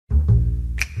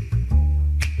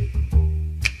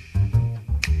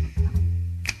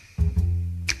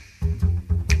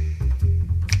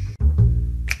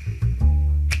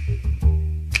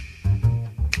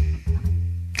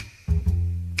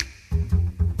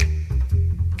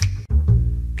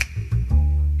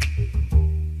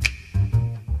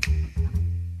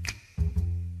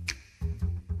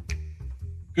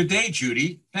Good day,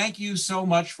 Judy. Thank you so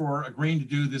much for agreeing to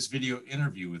do this video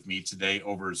interview with me today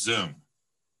over Zoom.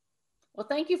 Well,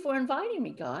 thank you for inviting me,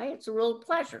 Guy. It's a real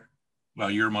pleasure. Well,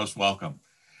 you're most welcome.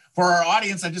 For our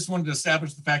audience, I just wanted to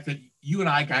establish the fact that you and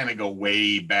I kind of go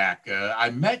way back. I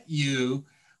met you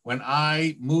when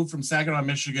I moved from Saginaw,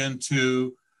 Michigan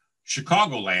to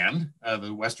Chicagoland,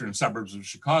 the western suburbs of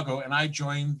Chicago, and I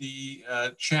joined the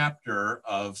chapter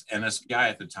of NSPI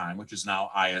at the time, which is now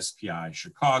ISPI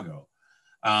Chicago.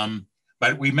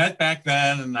 But we met back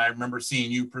then, and I remember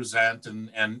seeing you present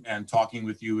and talking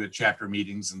with you at chapter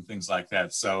meetings and things like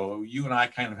that. So you and I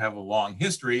kind of have a long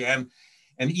history and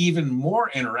even more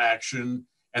interaction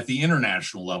at the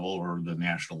international level or the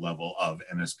national level of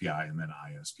NSPI and then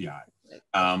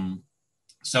ISPI.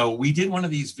 So we did one of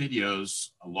these videos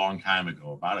a long time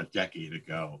ago, about a decade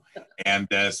ago. And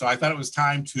so I thought it was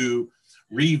time to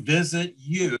revisit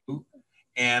you.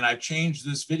 And I've changed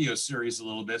this video series a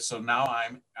little bit. So now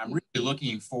I'm really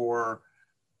looking for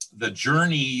the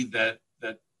journey that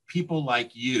people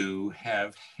like you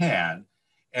have had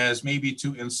as maybe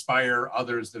to inspire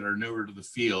others that are newer to the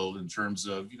field in terms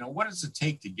of, what does it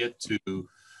take to get to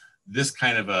this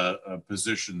kind of a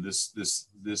position,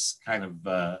 this kind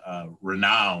of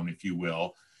renown, if you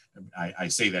will. I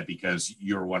say that because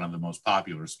you're one of the most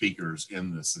popular speakers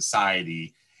in the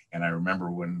society. And I remember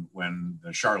when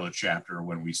the Charlotte chapter,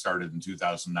 when we started in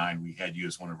 2009, we had you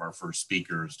as one of our first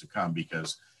speakers to come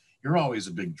because you're always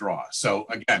a big draw. So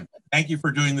again, thank you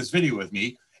for doing this video with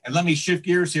me. And let me shift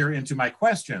gears here into my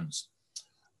questions.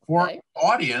 For our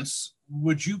audience,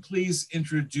 would you please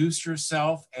introduce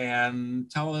yourself and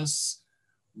tell us,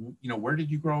 where did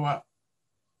you grow up?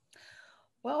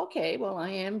 Well, okay. Well, I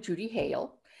am Judy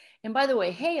Hale. And by the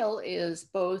way, Hale is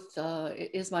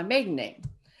is my maiden name.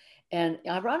 And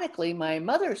ironically, my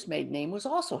mother's maiden name was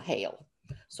also Hale.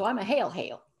 So I'm a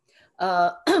Hale.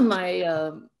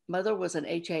 My mother was an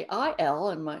H-A-I-L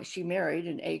and she married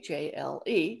an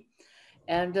H-A-L-E.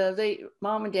 And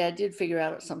mom and dad did figure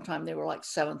out at some time they were like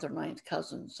 7th or 9th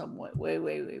cousins, somewhat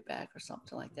way back or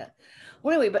something like that.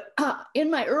 Well, anyway, but in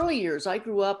my early years, I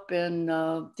grew up in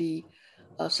the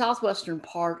southwestern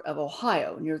part of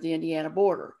Ohio near the Indiana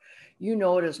border. You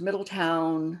know it as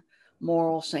Middletown,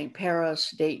 Morrill, St. Paris,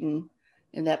 Dayton,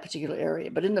 in that particular area.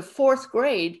 But in the 4th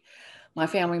grade, my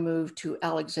family moved to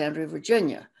Alexandria,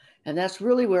 Virginia. And that's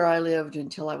really where I lived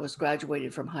until I was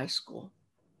graduated from high school.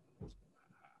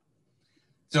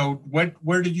 So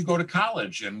where did you go to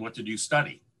college and what did you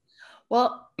study?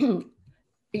 Well,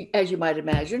 as you might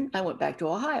imagine, I went back to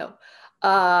Ohio.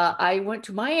 I went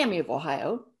to Miami of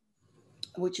Ohio,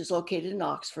 which is located in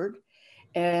Oxford,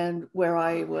 and where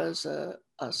I was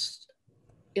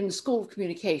in the School of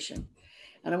Communication.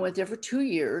 And I went there for 2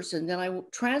 years, and then I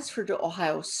transferred to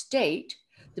Ohio State,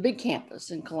 the big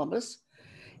campus in Columbus,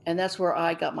 and that's where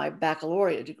I got my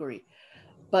baccalaureate degree.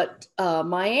 But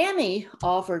Miami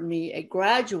offered me a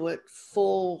graduate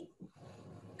fully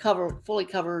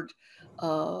covered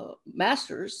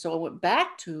master's. So I went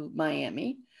back to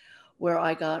Miami where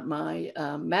I got my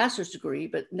master's degree,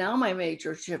 but now my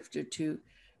major shifted to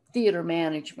theater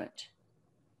management.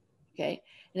 Okay.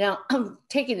 Now I'm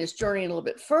taking this journey a little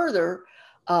bit further.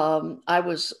 I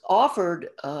was offered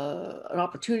an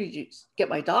opportunity to get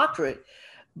my doctorate,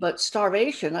 but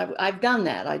starvation, I've done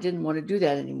that. I didn't want to do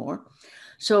that anymore.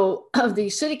 So the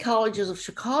city colleges of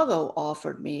Chicago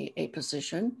offered me a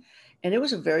position, and it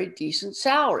was a very decent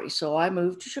salary. So I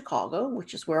moved to Chicago,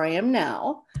 which is where I am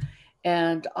now.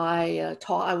 And I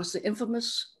was the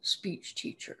infamous speech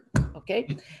teacher,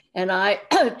 okay? And I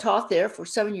taught there for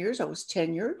 7 years. I was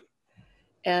tenured.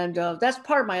 And that's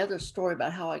part of my other story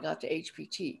about how I got to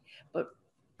HPT. But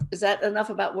is that enough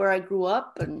about where I grew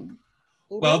up?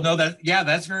 Well, no,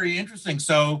 that's very interesting.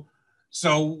 So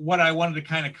what I wanted to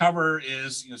kind of cover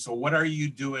is, so what are you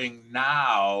doing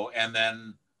now? And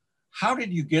then how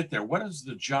did you get there? What is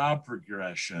the job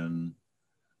progression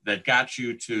that got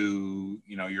you to,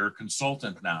 you're a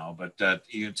consultant now, but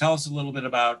tell us a little bit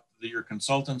about your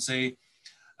consultancy,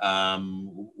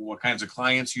 what kinds of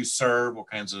clients you serve, what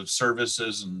kinds of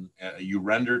services and you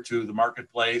render to the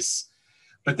marketplace.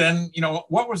 But then,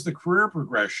 what was the career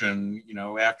progression,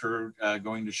 after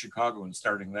going to Chicago and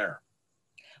starting there?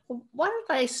 Well, why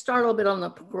don't I start a little bit on the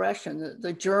progression,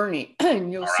 the journey,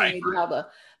 and you'll see maybe how the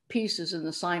pieces and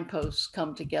the signposts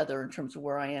come together in terms of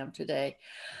where I am today.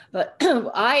 But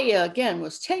I, again,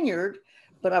 was tenured,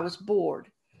 but I was bored.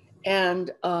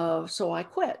 And so I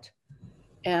quit.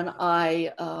 And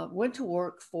I went to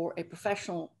work for a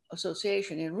professional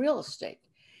association in real estate.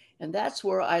 And that's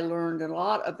where I learned a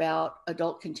lot about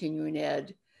adult continuing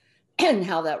ed and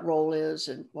how that role is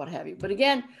and what have you. But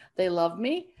again, they loved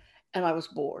me and I was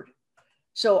bored.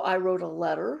 So I wrote a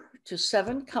letter to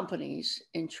 7 companies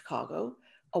in Chicago,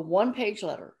 a 1-page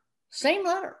letter, same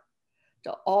letter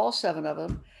to all 7 of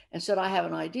them, and said, I have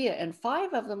an idea. And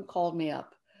 5 of them called me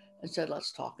up and said,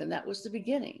 let's talk. And that was the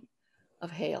beginning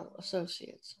of Hale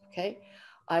Associates. Okay.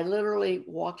 I literally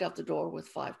walked out the door with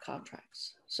 5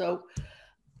 contracts. So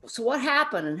what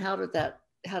happened and how did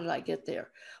I get there?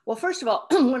 Well, first of all,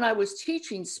 when I was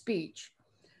teaching speech,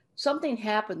 something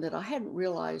happened that I hadn't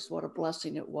realized what a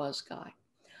blessing it was, Guy.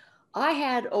 I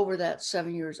had, over that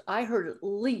 7 years, I heard at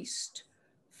least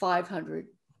 500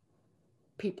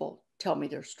 people tell me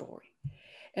their story.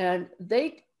 And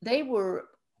they were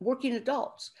working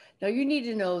adults. Now, you need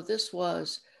to know this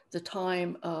was the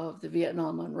time of the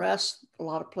Vietnam unrest, a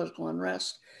lot of political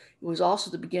unrest. It was also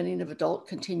the beginning of adult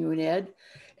continuing ed,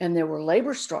 and there were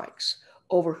labor strikes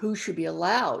over who should be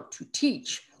allowed to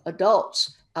teach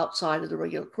adults outside of the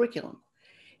regular curriculum.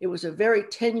 It was a very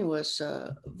tenuous,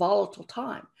 volatile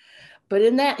time. But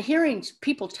in that hearing,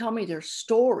 people tell me their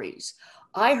stories.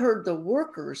 I heard the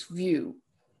workers' view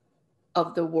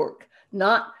of the work,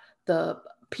 not the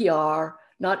PR,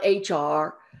 not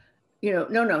HR.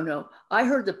 No. I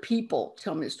heard the people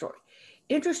tell me the story.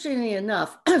 Interestingly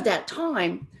enough, at that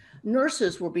time,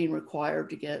 nurses were being required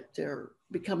to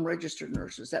become registered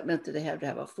nurses. That meant that they had to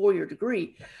have a 4-year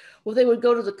degree. Well, they would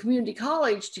go to the community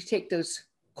college to take those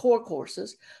core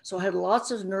courses. So I had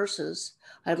lots of nurses.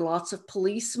 I had lots of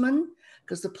policemen,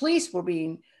 because the police were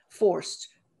being pushed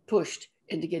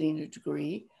into getting a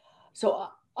degree. So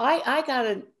I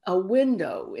got a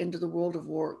window into the world of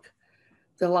work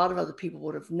that a lot of other people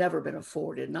would have never been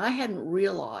afforded. And I hadn't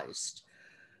realized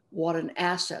what an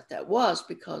asset that was,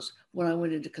 because when I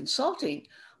went into consulting,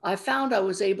 I found I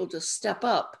was able to step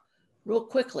up real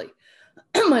quickly.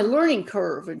 My learning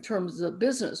curve in terms of the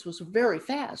business was very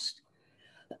fast.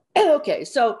 Okay,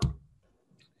 so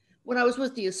when I was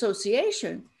with the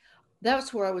association,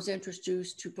 that's where I was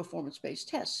introduced to performance-based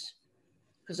tests,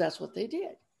 because that's what they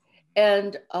did.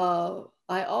 And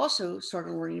I also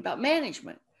started learning about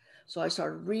management. So I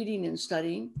started reading and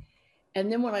studying.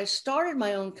 And then when I started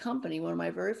my own company, one of my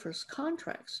very first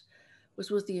contracts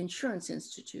was with the Insurance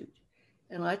Institute.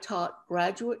 And I taught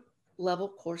graduate level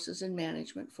courses in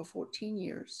management for 14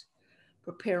 years,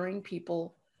 preparing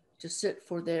people to sit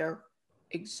for their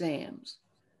exams,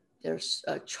 their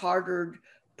chartered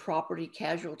property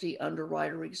casualty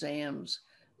underwriter exams,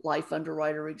 life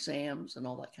underwriter exams, and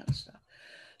all that kind of stuff.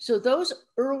 So those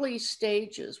early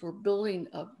stages were building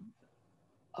a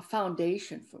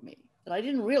foundation for me that I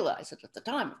didn't realize it at the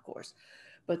time, of course,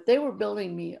 but they were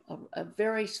building me a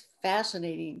very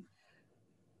fascinating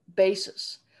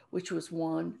basis, which was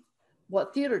one,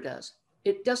 what theater does.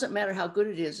 It doesn't matter how good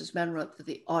it is, it's matter that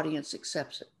the audience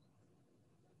accepts it.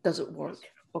 Does it work?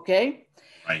 Okay.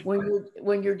 Right.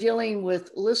 When you're dealing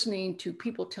with listening to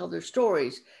people tell their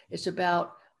stories, it's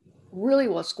about really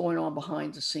what's going on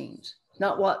behind the scenes,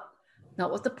 not what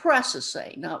the press is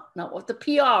saying, not what the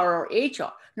PR or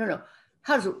HR. No.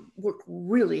 How does it work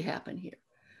really happen here?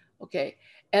 Okay.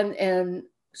 And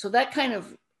so that kind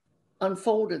of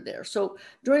unfolded there. So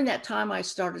during that time, I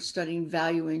started studying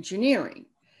value engineering.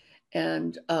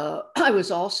 And I was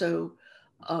also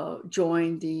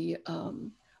joined the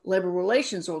labor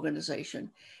relations organization.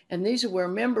 And these are where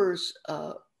members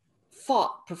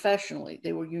fought professionally.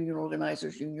 They were union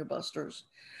organizers, union busters.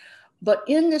 But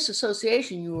in this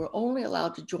association, you were only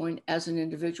allowed to join as an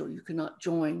individual. You could not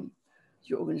join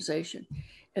your organization.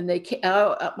 And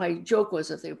my joke was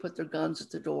that they would put their guns at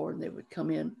the door and they would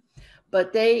come in.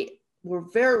 But they were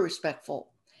very respectful,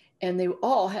 and they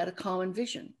all had a common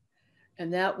vision.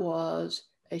 And that was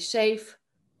a safe,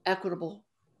 equitable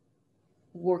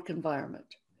work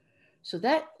environment. So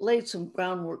that laid some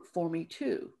groundwork for me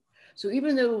too. So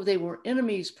even though they were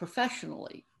enemies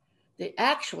professionally, they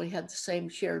actually had the same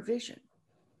shared vision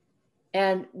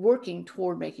and working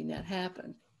toward making that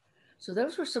happen. So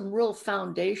those were some real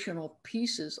foundational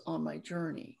pieces on my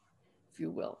journey, if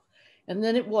you will. And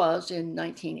then it was in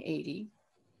 1980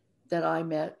 that I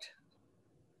met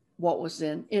what was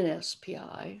then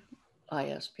NSPI,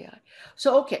 ISPI.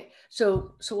 So, okay,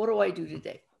 so what do I do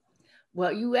today?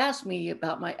 Well, you asked me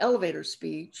about my elevator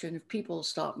speech, and if people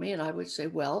stop me, and I would say,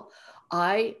 well,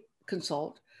 I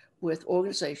consult with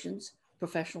organizations,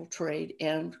 professional trade,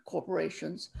 and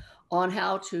corporations on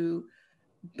how to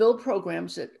build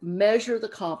programs that measure the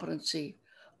competency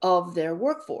of their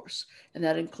workforce. And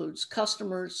that includes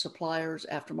customers, suppliers,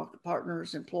 aftermarket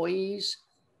partners, employees,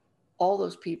 all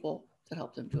those people that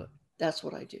help them do it. That's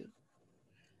what I do.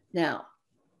 Now,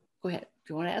 go ahead.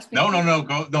 Do you want to ask me?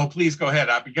 No, please go ahead.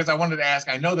 Because I wanted to ask,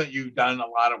 I know that you've done a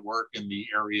lot of work in the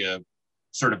area of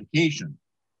certification.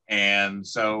 And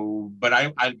so, but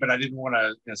I didn't want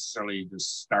to necessarily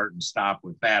just start and stop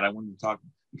with that. I wanted to talk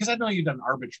because I know you've done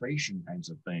arbitration kinds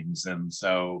of things. And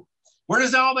so where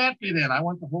does all that fit in? I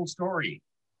want the whole story.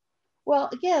 Well,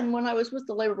 again, when I was with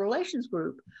the labor relations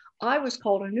group, I was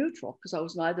called a neutral because I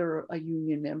was neither a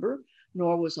union member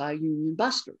nor was I a union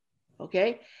buster.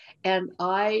 Okay. And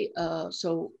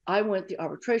so I went the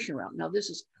arbitration route. Now, this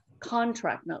is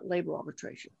contract, not labor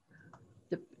arbitration,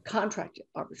 the contract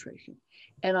arbitration.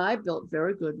 And I built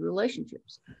very good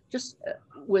relationships just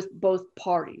with both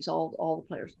parties, all the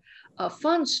players. A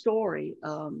fun story.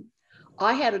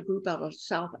 I had a group out of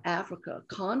South Africa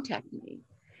contact me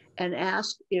and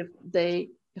asked if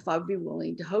I would be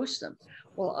willing to host them.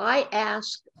 Well, I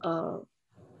asked a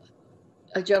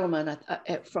gentleman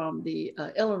from the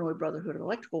Illinois Brotherhood of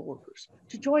Electrical Workers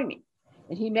to join me.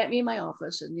 And he met me in my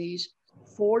office, and these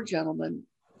 4 gentlemen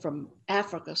from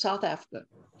Africa, South Africa,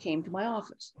 came to my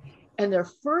office. And their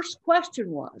first question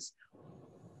was,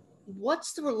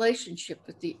 what's the relationship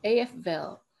with the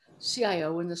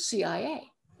AFL-CIO and the CIA?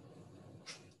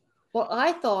 Well,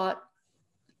 I thought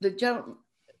the gentleman,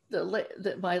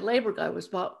 my labor guy was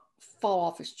about to fall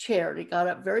off his chair, and he got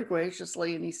up very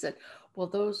graciously and he said, well,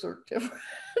 those are different.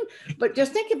 But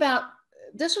just think about,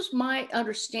 this was my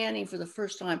understanding for the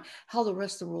first time how the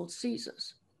rest of the world sees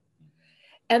us.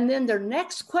 And then their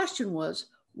next question was,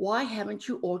 why haven't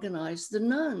you organized the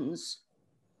nuns?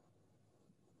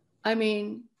 I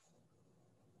mean,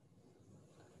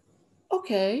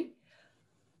 okay,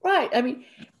 right. I mean,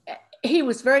 he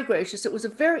was very gracious. It was a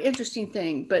very interesting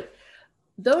thing, but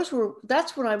that's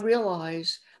when I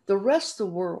realized the rest of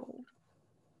the world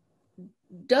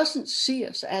doesn't see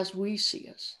us as we see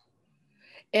us.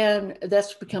 And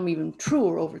that's become even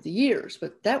truer over the years,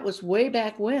 but that was way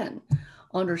back when,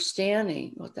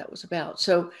 understanding what that was about.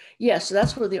 So yes,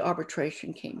 that's where the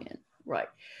arbitration came in, right?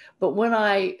 But when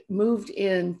I moved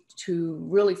into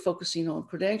really focusing on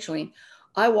credentialing,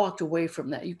 I walked away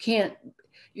from that. You can't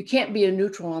be a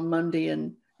neutral on Monday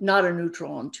and not a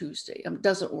neutral on Tuesday. It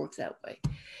doesn't work that way.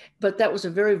 But that was a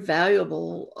very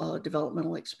valuable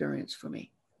developmental experience for me.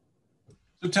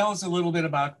 So tell us a little bit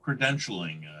about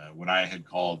credentialing, what I had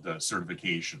called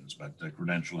certifications, but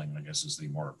credentialing, I guess, is the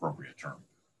more appropriate term.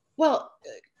 Well,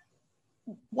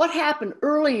 what happened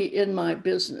early in my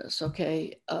business,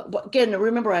 okay, again,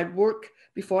 remember I'd worked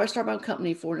before I started my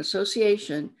company for an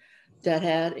association that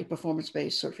had a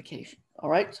performance-based certification, all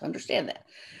right, so understand that.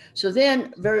 So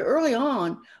then very early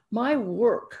on, my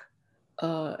work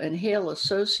in Hale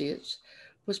Associates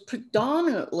was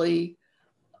predominantly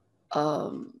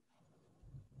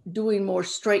doing more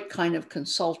straight kind of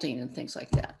consulting and things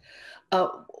like that.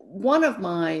 One of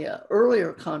my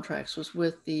earlier contracts was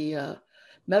with the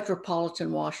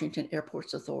Metropolitan Washington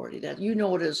Airports Authority, that you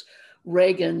know it as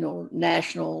Reagan or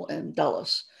National and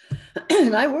Dulles.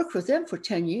 And I worked with them for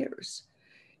 10 years.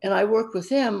 And I worked with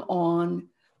them on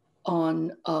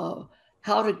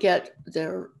how to get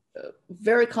their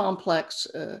very complex,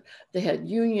 they had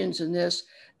unions in this,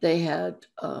 they had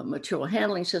material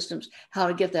handling systems, how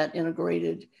to get that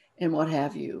integrated and what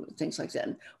have you, things like that.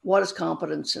 And what is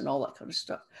competence and all that kind of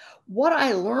stuff. What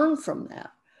I learned from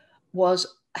that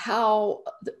was how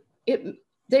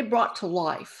they brought to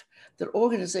life that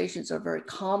organizations are very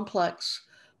complex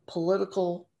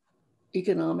political,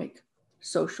 economic,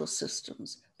 social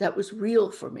systems. That was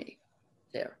real for me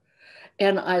there.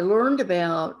 And I learned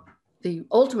about the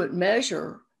ultimate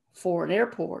measure for an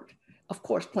airport. Of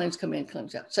course, planes come in,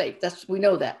 comes out safe. We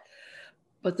know that.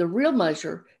 But the real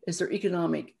measure is their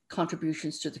economic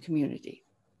contributions to the community.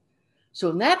 So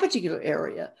in that particular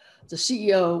area, the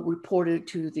CEO reported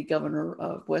to the governor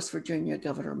of West Virginia,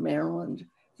 governor of Maryland,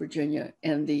 Virginia,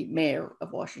 and the mayor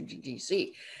of Washington,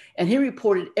 D.C. And he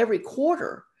reported every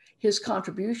quarter his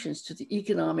contributions to the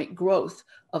economic growth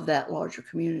of that larger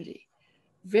community.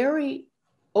 Very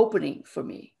opening for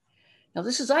me. Now,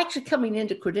 this is actually coming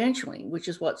into credentialing, which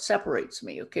is what separates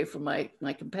me, okay, from my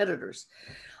competitors.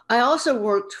 I also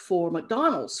worked for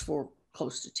McDonald's for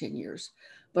close to 10 years,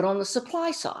 but on the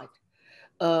supply side,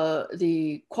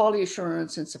 the quality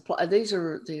assurance and supply, these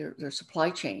are their supply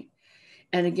chain.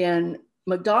 And again,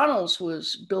 McDonald's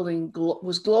was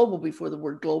global before the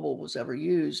word global was ever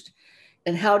used.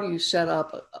 And how do you set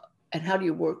up and how do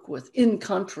you work with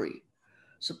in-country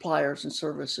suppliers and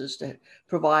services to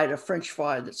provide a French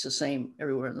fry that's the same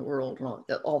everywhere in the world,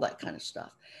 and all that kind of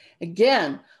stuff.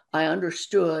 Again, I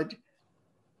understood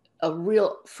a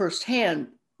real firsthand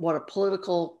what a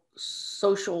political,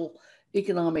 social,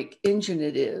 economic engine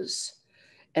it is,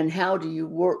 and how do you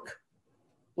work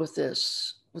with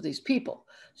these people.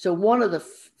 So one of the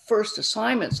first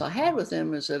assignments I had with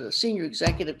them is that a senior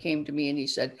executive came to me and he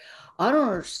said, I don't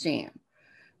understand.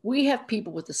 We have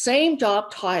people with the same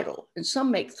job title and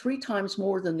some make 3 times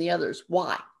more than the others.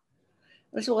 Why?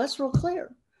 I said, well, that's real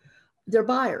clear. They're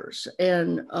buyers.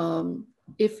 And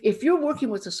if you're working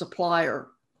with a supplier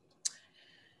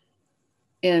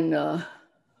in, well,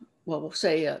 we'll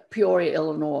say Peoria,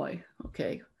 Illinois,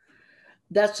 okay,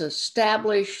 that's an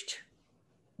established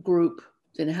group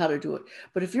in how to do it.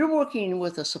 But if you're working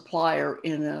with a supplier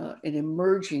in an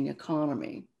emerging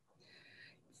economy,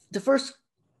 the first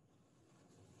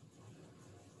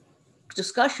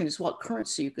discussion is what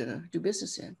currency you're going to do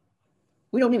business in.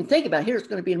 We don't even think about here, it's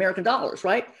going to be American dollars,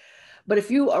 right? But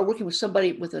if you are working with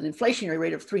somebody with an inflationary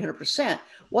rate of 300%,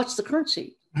 what's the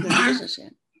currency you're going to do business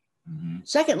in? Mm-hmm.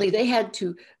 Secondly, they had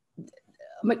to,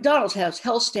 McDonald's has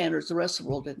health standards the rest of the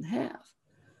world didn't have.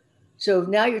 So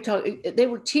now you're talking, they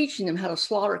were teaching them how to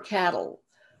slaughter cattle.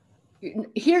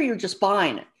 Here you're just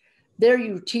buying it. There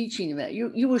you're teaching them that.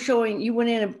 You were showing, you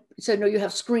went in and said, no, you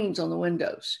have screens on the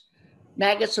windows.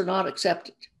 Maggots are not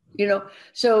accepted, you know?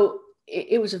 So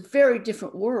it was a very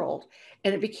different world.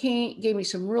 And it gave me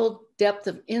some real depth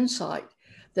of insight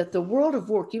that the world of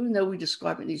work, even though we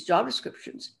describe it in these job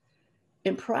descriptions,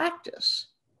 in practice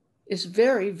is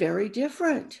very, very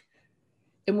different.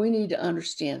 And we need to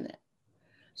understand that.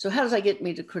 So how does that get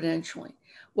me to credentialing?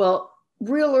 Well,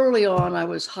 real early on, I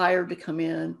was hired to come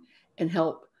in and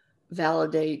help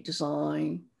validate,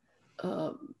 design,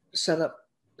 set up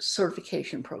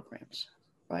certification programs,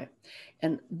 right?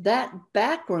 And that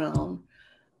background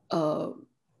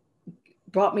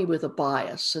brought me with a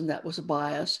bias, and that was a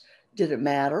bias. Did it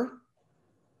matter?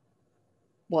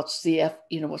 What's the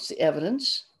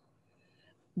evidence?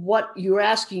 What you're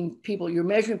asking people, you're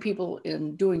measuring people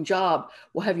in doing job.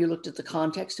 Well, have you looked at the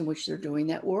context in which they're doing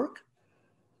that work?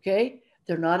 Okay.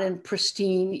 They're not in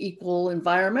pristine, equal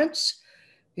environments.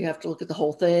 You have to look at the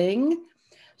whole thing.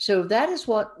 So that is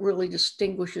what really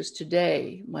distinguishes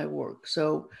today my work.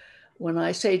 So when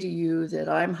I say to you that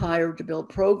I'm hired to build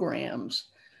programs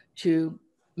to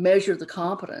measure the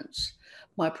competence,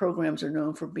 my programs are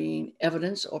known for being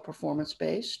evidence or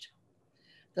performance-based,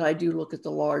 that I do look at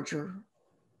the larger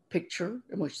picture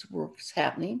in which the work is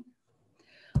happening.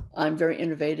 I'm very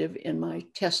innovative in my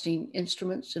testing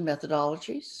instruments and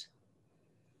methodologies.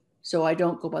 So I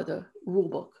don't go by the rule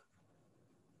book.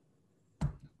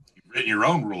 You've written your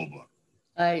own rule book.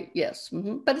 Yes,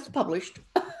 but it's published.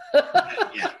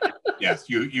 Yeah. Yes,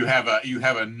 you have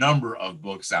a number of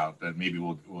books out, but maybe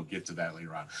we'll get to that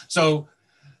later on. So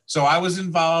I was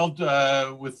involved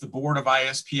with the board of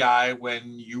ISPI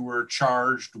when you were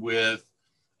charged with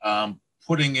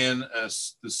putting in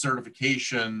the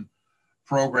certification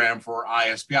program for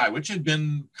ISPI, which had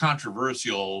been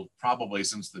controversial probably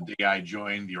since the day I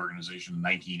joined the organization in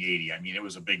 1980. I mean, it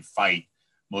was a big fight,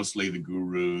 mostly the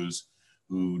gurus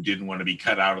who didn't want to be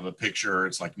cut out of the picture.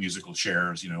 It's like musical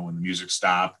chairs, you know, when the music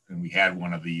stopped and we had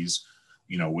one of these,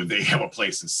 you know, would they have a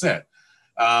place to sit?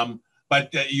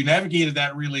 But you navigated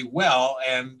that really well.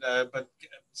 And but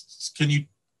can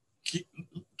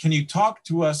you talk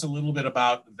to us a little bit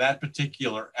about that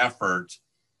particular effort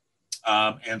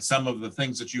and some of the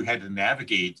things that you had to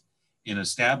navigate in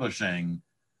establishing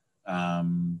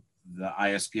the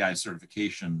ISPI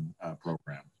certification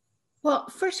program? Well,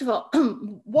 first of all,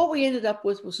 what we ended up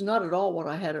with was not at all what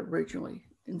I had originally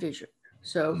envisioned.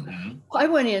 So I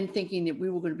went in thinking that we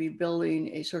were going to be building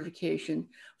a certification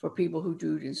for people who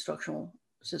do instructional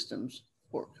systems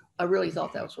work. I really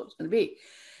thought that was what it was going to be.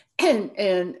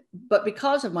 But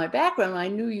because of my background, I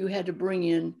knew you had to bring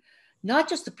in not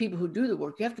just the people who do the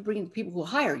work, you have to bring in the people who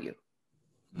hire you.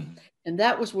 And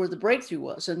that was where the breakthrough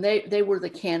was. And they were the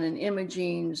Canon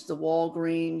Imagings, the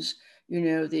Walgreens, you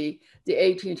know, the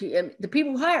AT&T, and the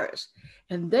people who hire us.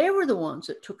 And they were the ones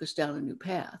that took us down a new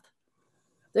path.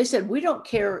 They said, we don't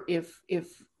care if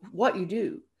what you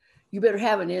do, you better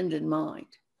have an end in mind.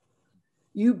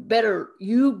 You better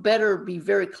be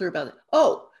very clear about it.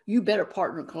 Oh, you better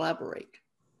partner and collaborate.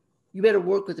 You better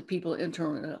work with the people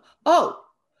internally. Oh,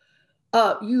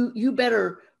 you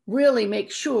better really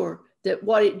make sure that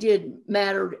what it did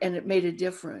mattered and it made a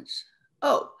difference.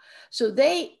 Oh, so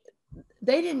they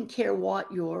didn't care what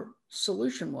your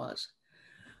solution was.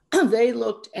 They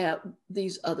looked at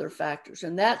these other factors.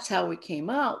 And that's how we came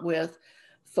out with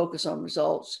focus on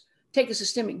results, take a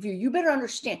systemic view. You better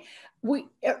understand.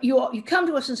 You come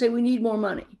to us and say, we need more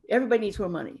money. Everybody needs more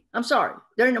money. I'm sorry,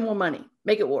 there ain't no more money.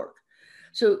 Make it work.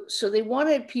 So they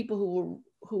wanted people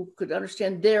who could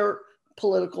understand their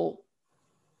political,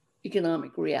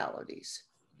 economic realities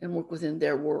and work within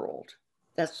their world.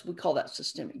 We call that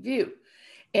systemic view.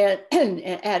 And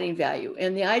adding value.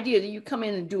 And the idea that you come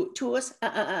in and do it to us,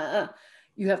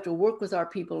 you have to work with our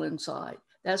people inside.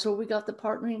 That's where we got the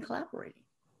partnering and collaborating,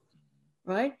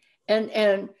 right?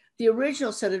 And the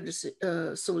original set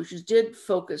of solutions did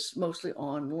focus mostly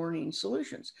on learning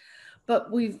solutions.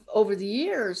 But we've, over the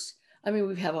years, I mean,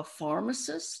 we have a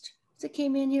pharmacist that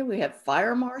came in here, we have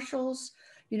fire marshals,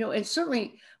 you know, and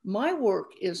certainly my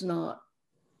work is not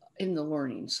in the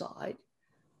learning side.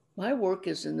 My work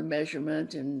is in the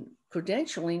measurement and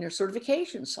credentialing or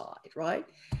certification side, right?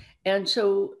 And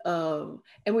so,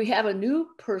 and we have a new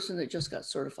person that just got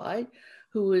certified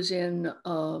who is in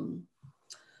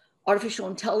artificial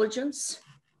intelligence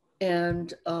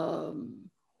and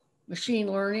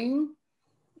machine learning,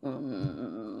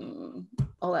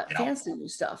 all that fancy new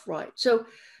stuff, right? So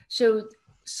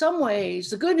some ways,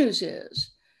 the good news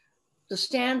is the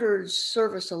standards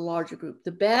service a larger group.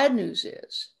 The bad news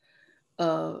is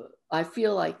I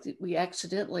feel like we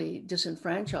accidentally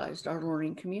disenfranchised our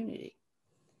learning community.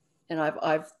 And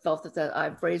I've felt that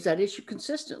I've raised that issue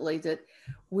consistently, that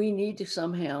we need to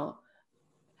somehow,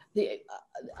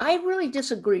 I really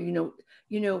disagree, you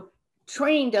know,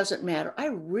 training doesn't matter. I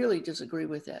really disagree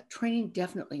with that. Training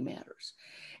definitely matters.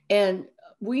 And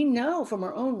we know from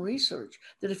our own research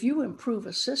that if you improve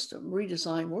a system,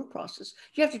 redesign work process,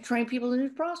 you have to train people in new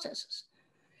processes.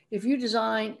 If you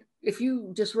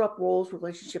disrupt roles,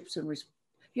 relationships, and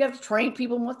you have to train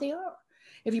people in what they are.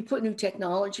 If you put new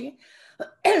technology,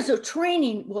 so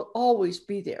training will always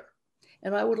be there.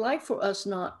 And I would like for us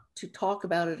not to talk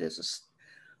about it as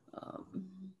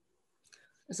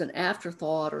an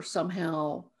afterthought or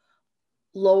somehow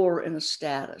lower in a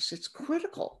status. It's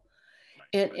critical,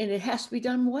 and it has to be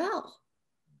done well.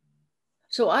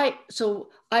 So I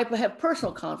have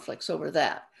personal conflicts over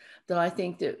that I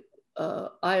think that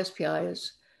ISPI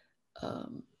is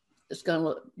it's gone a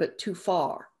little bit too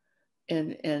far,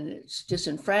 and it's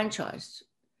disenfranchised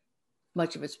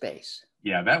much of its base.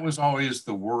 Yeah, that was always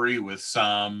the worry with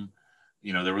some.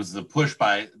 You know, there was the push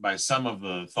by some of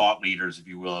the thought leaders, if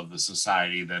you will, of the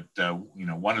society that you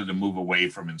know, wanted to move away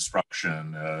from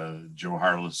instruction. Joe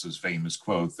Harless's famous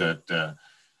quote that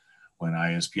when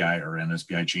ISPI or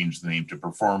NSPI changed the name to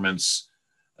performance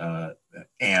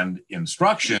and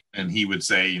instruction, and he would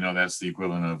say, you know, that's the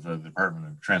equivalent of the Department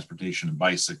of Transportation and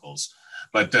bicycles.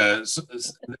 But so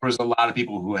there was a lot of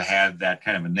people who had that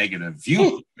kind of a negative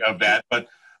view of that. But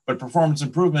performance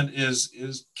improvement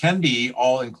can be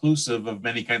all inclusive of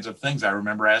many kinds of things. I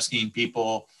remember asking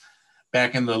people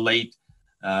back in the late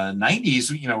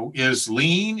 90s, you know, is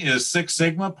Lean, is Six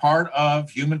Sigma part of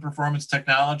human performance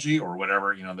technology or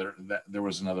whatever? You know, there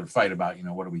was another fight about, you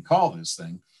know, what do we call this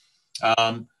thing?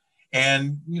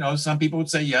 And, you know, some people would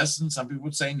say yes, and some people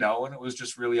would say no. And it was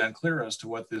just really unclear as to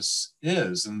what this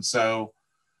is. And so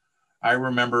I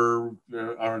remember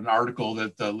an article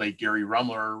that the late Gary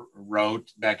Rumler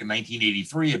wrote back in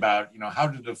 1983 about, you know, how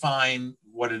to define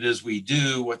what it is we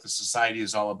do, what the society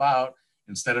is all about,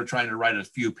 instead of trying to write a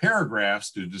few paragraphs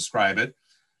to describe it,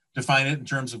 define it in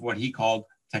terms of what he called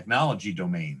technology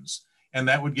domains. And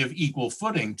that would give equal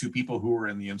footing to people who are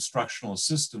in the instructional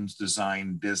systems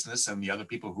design business and the other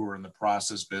people who are in the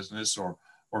process business or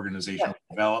organizational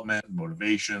development,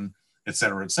 motivation, et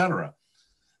cetera, et cetera.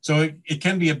 So it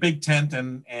can be a big tent,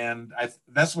 and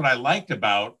that's what I liked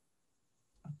about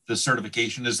the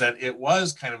certification, is that it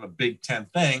was kind of a big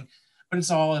tent thing, but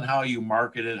it's all in how you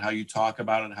market it, how you talk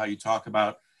about it, how you talk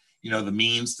about, you know, the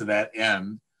means to that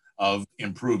end of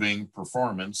improving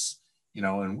performance, you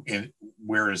know, and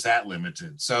where is that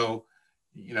limited? So,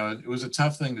 you know, it was a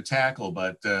tough thing to tackle,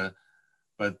 but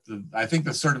I think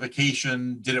the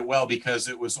certification did it well because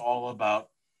it was all about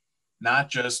not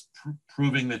just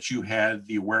proving that you had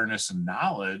the awareness and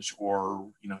knowledge or,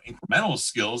 you know, incremental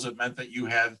skills. It meant that you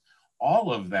had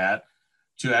all of that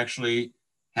to actually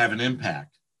have an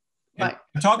impact. And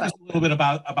talk to us a little bit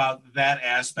about that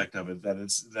aspect of it, that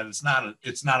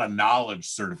it's not a knowledge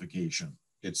certification.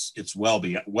 It's well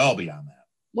beyond that.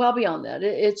 Well beyond that.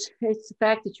 It's the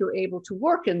fact that you're able to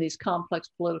work in these complex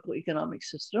political economic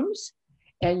systems,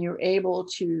 and you're able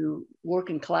to work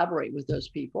and collaborate with those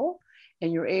people,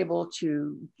 and you're able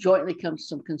to jointly come to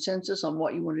some consensus on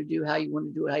what you want to do, how you want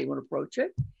to do it, how you want to approach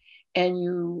it. And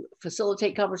you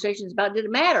facilitate conversations about, did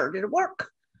it matter? Did it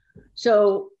work?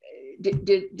 So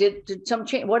did some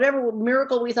change, whatever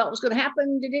miracle we thought was going to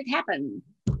happen, did it happen?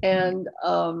 And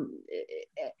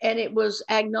it was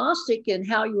agnostic in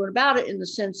how you went about it, in the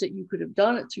sense that you could have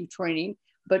done it through training,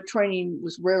 but training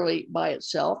was rarely by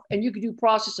itself. And you could do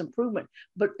process improvement,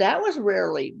 but that was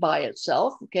rarely by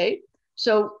itself. Okay.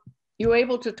 So you were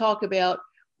able to talk about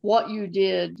what you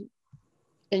did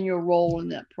and your role in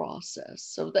that process.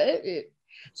 So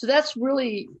that's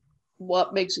really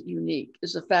what makes it unique,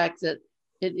 is the fact that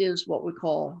it is what we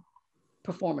call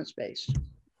performance-based.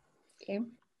 Okay.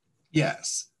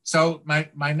 Yes. So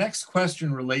my next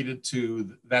question related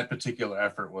to that particular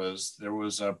effort was there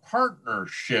was a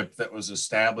partnership that was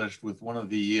established with one of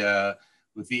the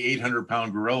with the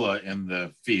 800-pound gorilla in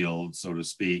the field, so to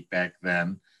speak, back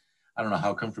then. I don't know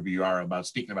how comfortable you are about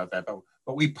speaking about that,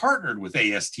 but we partnered with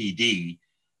ASTD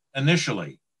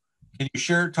initially. Can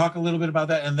you talk a little bit about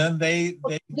that? And then they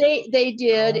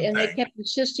did, and they kept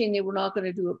insisting they were not going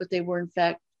to do it, but they were in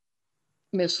fact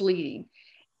misleading.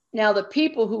 Now, the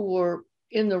people who were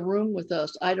in the room with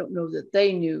us, I don't know that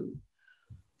they knew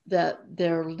that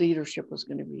their leadership was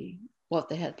going to be what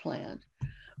they had planned,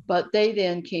 but they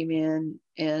then came in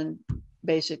and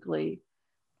basically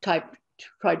tried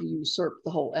to usurp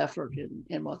the whole effort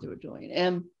in what they were doing,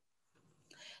 and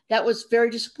that was very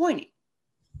disappointing.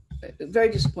 Very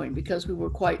disappointing because we were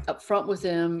quite upfront with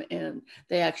them, and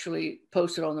they actually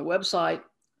posted on their website,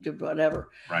 did whatever.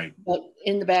 Right. But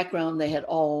in the background, they had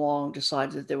all along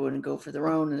decided that they were going to go for their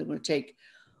own, and they were going to take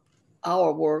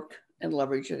our work and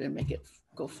leverage it and make it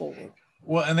go forward.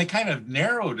 Well, and they kind of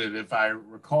narrowed it, if I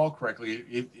recall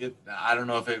correctly. I don't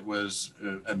know if it was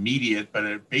immediate, but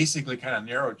it basically kind of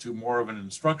narrowed to more of an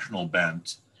instructional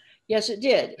bent. Yes, it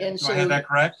did. And do I have that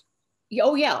correct?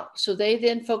 Oh, yeah. So they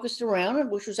then focused around,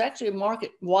 which was actually a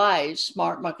market-wise,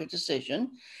 smart market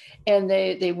decision. And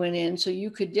they went in so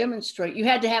you could demonstrate. You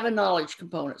had to have a knowledge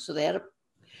component. So they had a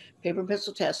paper and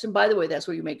pencil test. And by the way, that's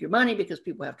where you make your money because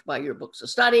people have to buy your books of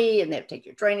study and they have to take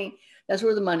your training. That's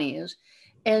where the money is.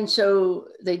 And so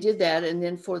they did that. And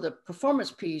then for the performance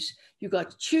piece, you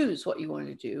got to choose what you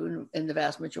wanted to do in the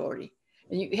vast majority.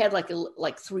 And you had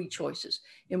like three choices.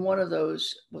 And one of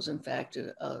those was, in fact,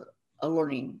 a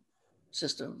learning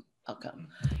system outcome.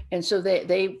 And so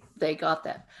they got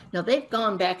that. Now they've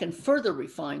gone back and further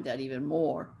refined that even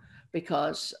more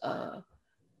because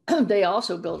they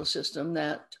also built a system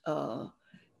that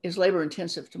is labor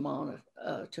intensive to monitor,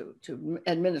 to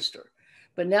administer.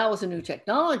 But now with the new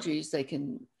technologies, they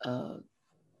can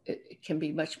it can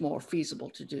be much more feasible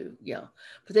to do. Yeah,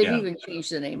 but they've even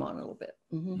changed the name on it a little bit.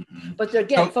 Mm-hmm. But they're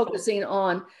again focusing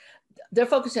on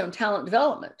talent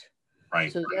development. Right.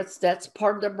 So that's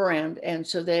part of the brand. And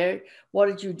so what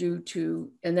did you do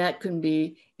and that can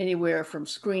be anywhere from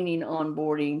screening,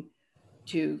 onboarding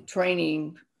to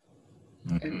training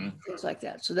and things like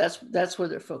that. So that's where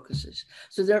their focus is.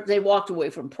 So they walked away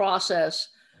from process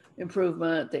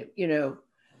improvement.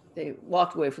 They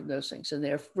walked away from those things and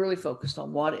they're really focused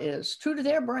on what is true to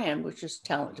their brand, which is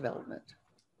talent development.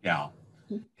 Yeah.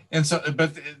 And so,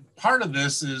 but part of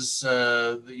this is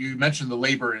you mentioned the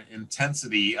labor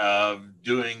intensity of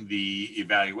doing the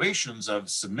evaluations of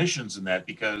submissions in that,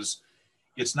 because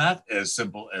it's not as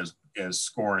simple as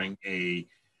scoring a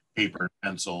paper and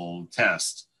pencil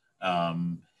test.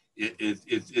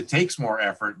 It takes more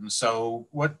effort. And so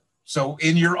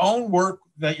in your own work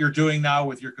that you're doing now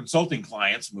with your consulting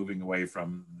clients, moving away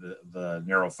from the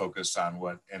narrow focus on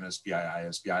what NSBI,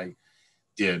 ISBI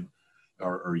did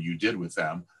or you did with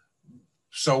them.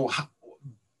 So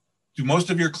do most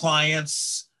of your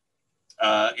clients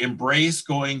embrace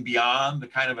going beyond the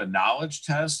kind of a knowledge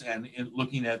test and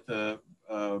looking at the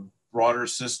broader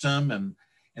system? And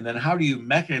then how do you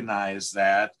mechanize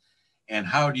that? And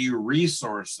how do you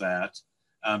resource that?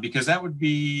 Because that would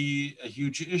be a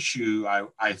huge issue,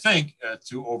 I think,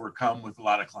 to overcome with a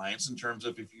lot of clients in terms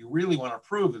of if you really want to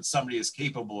prove that somebody is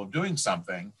capable of doing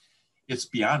something, it's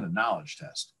beyond a knowledge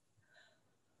test.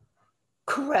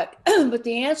 Correct. But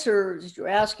the answer that you're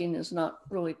asking is not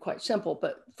really quite simple.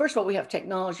 But first of all, we have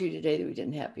technology today that we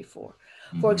didn't have before.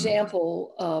 For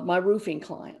example, my roofing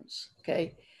clients,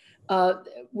 okay,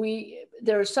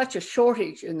 there is such a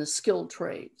shortage in the skilled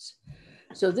trades.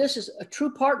 So this is a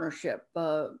true partnership.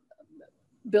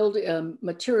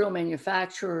 Material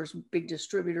manufacturers, big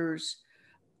distributors,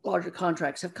 larger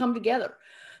contracts have come together.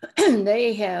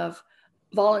 They have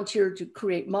volunteered to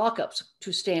create mock-ups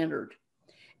to standard.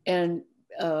 And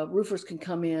roofers can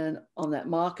come in on that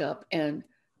mock-up and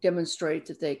demonstrate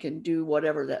that they can do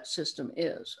whatever that system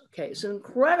is. Okay, it's an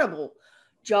incredible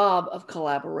job of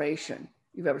collaboration.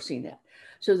 You've ever seen that?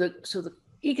 So the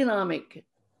economic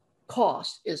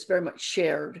cost is very much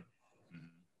shared,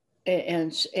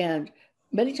 and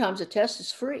many times the test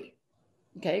is free.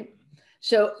 Okay,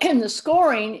 so and the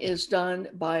scoring is done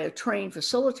by a trained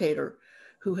facilitator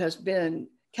who has been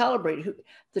calibrated.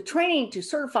 The training to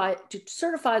certify the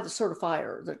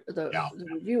certifier, the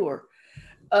reviewer,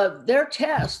 their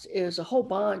test is a whole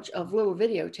bunch of little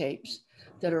videotapes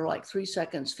that are like 3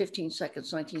 seconds, 15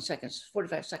 seconds, 19 seconds,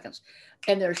 45 seconds.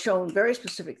 And they're shown very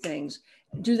specific things.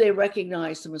 Do they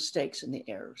recognize the mistakes and the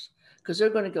errors? Because they're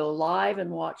going to go live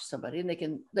and watch somebody, and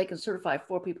they can certify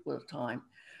 4 people at a time.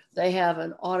 they have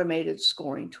an automated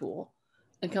scoring tool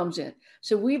and comes in.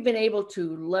 So we've been able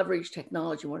to leverage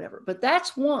technology, whatever, but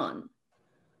that's one.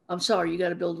 I'm sorry, you got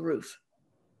to build a roof.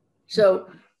 So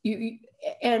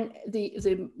and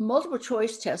the multiple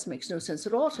choice test makes no sense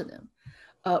at all to them.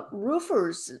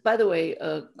 Roofers, by the way,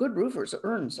 good roofers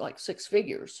earns like 6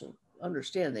 figures. So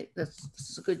understand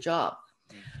that's a good job.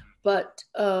 But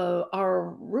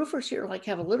our roofers here like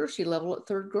have a literacy level at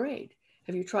 3rd grade.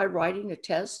 Have you tried writing a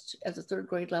test at the 3rd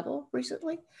grade level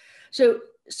recently? So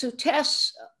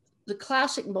tests, the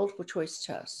classic multiple choice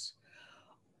tests,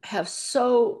 have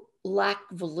so lack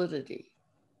validity.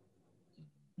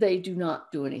 They do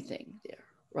not do anything there,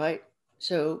 right?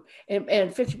 So and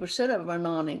 50% of them are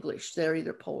non-English. They're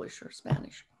either Polish or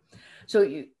Spanish.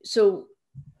 So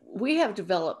we have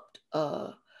developed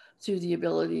through the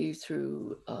ability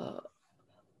through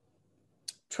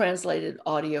translated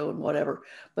audio and whatever,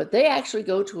 but they actually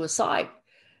go to a site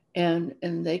and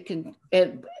they can,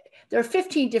 and there are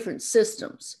 15 different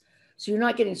systems. So you're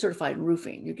not getting certified in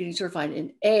roofing. You're getting certified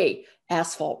in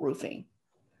asphalt roofing.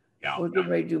 Yeah. We're getting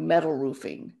ready to do metal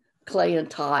roofing, clay and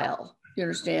tile. You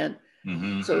understand?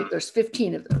 Mm-hmm. So there's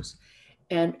 15 of those.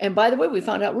 And by the way, we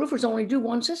found out roofers only do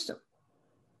one system.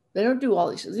 They don't do all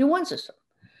these. They do one system.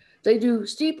 They do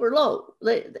steep or low.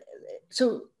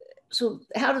 So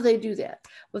how do they do that?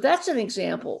 Well, that's an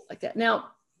example like that.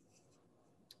 Now,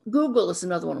 Google is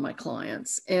another one of my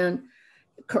clients, and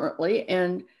currently,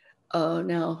 and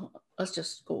now let's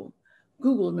just go.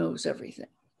 Google knows everything.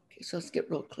 Okay, so let's get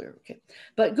real clear. Okay,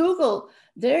 but Google,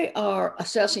 they are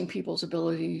assessing people's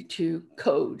ability to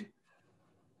code.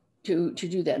 To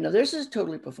do that. Now, this is a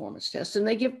totally performance test, and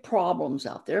they give problems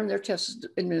out there, and their tests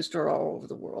administered all over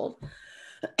the world,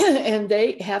 and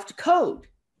they have to code,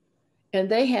 and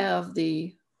they have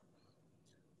the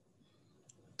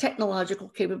technological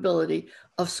capability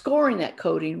of scoring that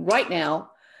coding right now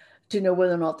to know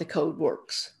whether or not the code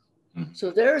works. Mm-hmm.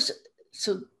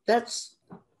 So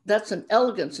that's an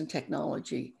elegance in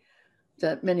technology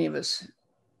that many of us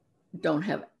don't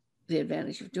have the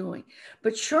advantage of doing.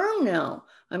 But SHRM now,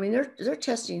 I mean, they're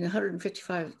testing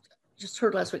 155, just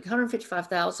heard last week,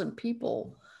 155,000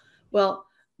 people. Well,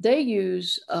 they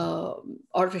use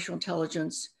artificial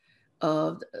intelligence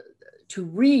to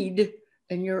read,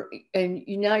 and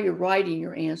now you're writing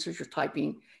your answers, you're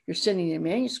typing, you're sending in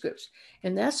manuscripts,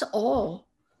 and that's all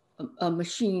a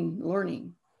machine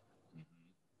learning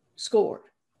scored.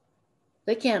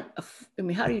 They can't. I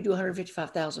mean, how do you do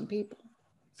 155,000 people?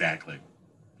 Exactly.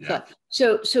 Yeah.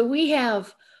 So we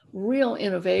have real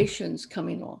innovations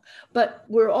coming along, but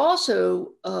we're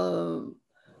also,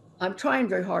 I'm trying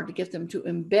very hard to get them to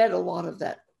embed a lot of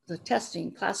that, the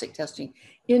testing, classic testing,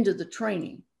 into the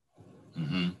training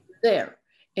there,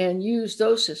 and use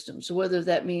those systems, whether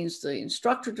that means the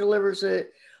instructor delivers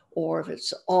it, or if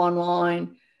it's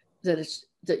online, that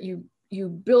you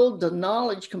build the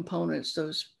knowledge components,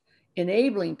 those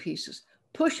enabling pieces,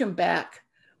 push them back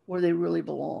where they really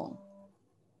belong.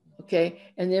 Okay,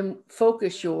 and then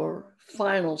focus your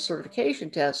final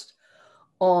certification test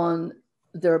on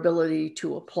their ability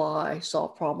to apply,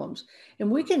 solve problems. And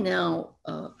we can now,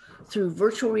 through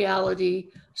virtual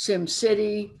reality,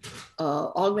 SimCity,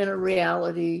 augmented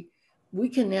reality, we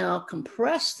can now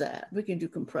compress that. We can do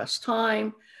compressed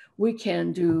time. We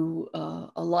can do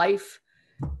a life.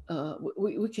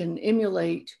 We can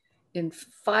emulate in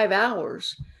 5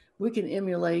 hours. We can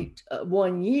emulate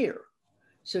 1 year.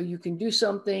 So you can do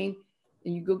something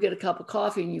and you go get a cup of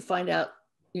coffee and you find out,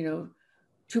 2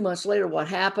 months later what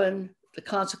happened, the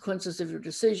consequences of your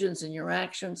decisions and your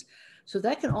actions. So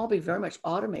that can all be very much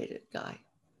automated, Guy.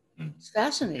 It's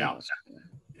fascinating.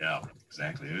 Yeah,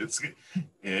 exactly.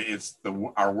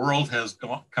 Our world has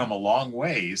come a long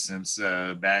way since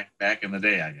back in the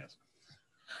day, I guess.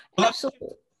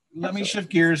 Absolutely. Let me shift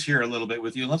gears here a little bit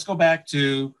with you. Let's go back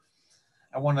to,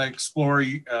 I want to explore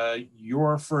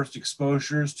your first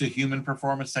exposures to human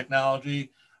performance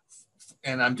technology.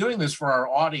 And I'm doing this for our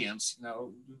audience.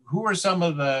 Who are some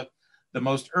of the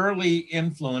most early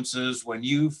influences when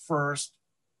you first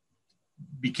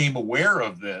became aware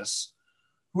of this?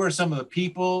 Who are some of the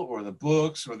people or the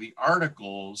books or the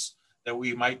articles that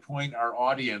we might point our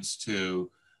audience to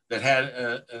that had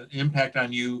an impact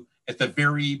on you at the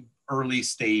very early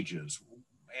stages?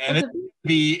 And it could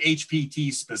be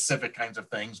HPT specific kinds of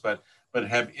things, but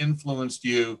have influenced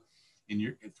you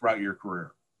throughout your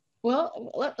career.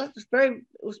 Well, it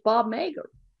was Bob Mager.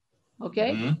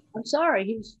 Okay, I'm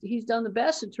sorry, he's done the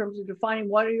best in terms of defining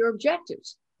what are your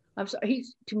objectives. I'm sorry,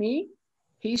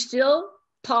 he's still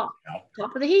top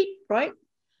of the heap, right?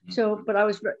 So, but I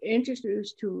was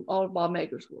introduced to all of Bob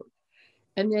Mager's work,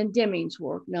 And then Deming's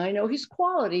work. Now I know he's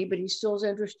quality, but he still is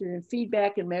interested in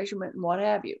feedback and measurement and what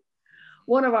have you.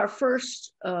 One of our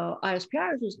first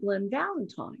ISPIers was Glenn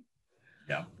Valentine.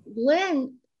 Yeah.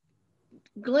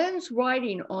 Glenn's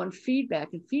writing on feedback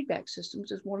and feedback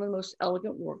systems is one of the most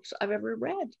elegant works I've ever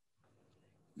read.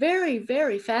 Very,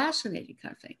 very fascinating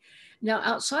kind of thing. Now,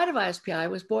 outside of ISPI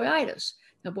was Boitis.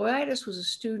 Now, Boitis was a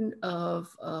student of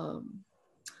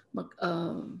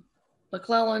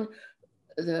McClellan.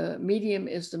 The medium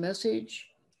is the message.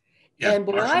 Yes, And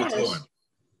Boitis,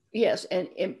 yes,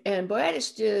 and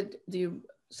Boitis did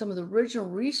some of the original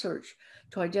research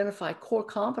to identify core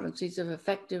competencies of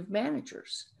effective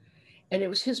managers. And it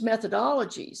was his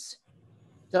methodologies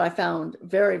that I found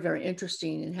very, very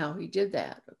interesting in how he did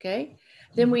that, okay?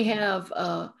 Then we have,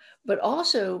 but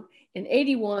also in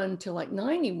 81 to like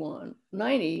 90,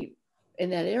 in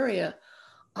that area,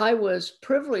 I was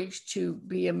privileged to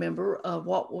be a member of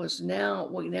what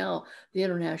now the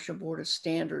International Board of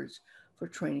Standards for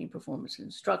Training, Performance, and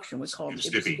Instruction. We called it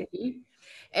HPT.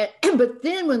 But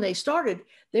then when they started,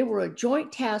 they were a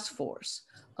joint task force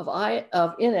of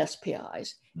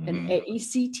NSPIs and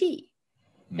AECT.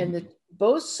 And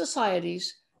both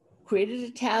societies created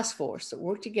a task force that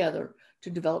worked together to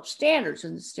develop standards.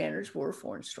 And the standards were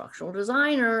for instructional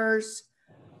designers,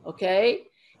 okay,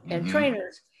 and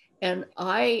trainers. And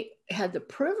I had the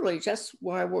privilege, that's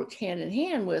where I worked hand in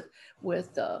hand with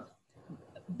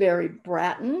Barry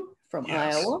Bratton from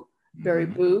Iowa, Barry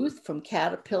Booth from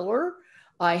Caterpillar.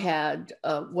 I had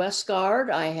Westgard,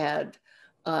 I had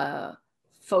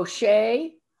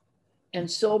Fauché and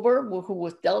Silber, who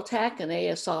with Deltac and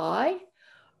ASI.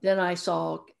 Then I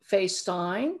saw Faye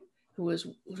Stein, who was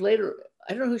later,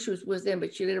 I don't know who she was with then,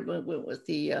 but she later went with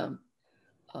the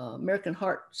American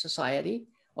Heart Society,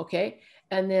 okay?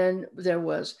 And then there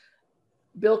was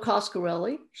Bill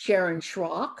Coscarelli, Sharon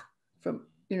Schrock from,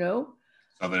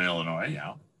 Southern Illinois,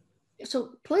 yeah.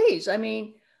 So please, I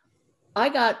mean, I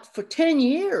got for 10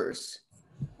 years,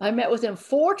 I met with them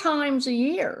 4 times a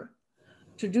year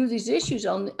to do these issues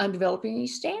on developing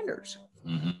these standards.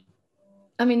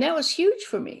 I mean, that was huge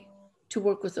for me to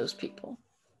work with those people.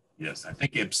 Yes, I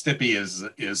think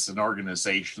HPT is an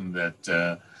organization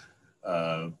that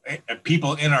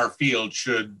people in our field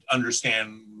should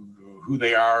understand who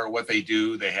they are, what they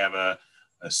do. They have a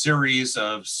series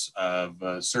of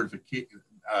certificate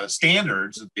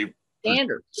standards that they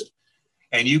produced.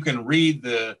 And you can read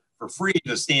for free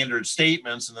the standard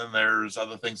statements, and then there's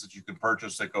other things that you can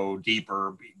purchase that go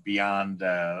deeper beyond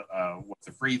what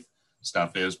the free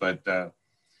stuff is. But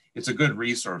it's a good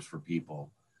resource for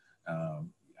people.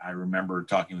 I remember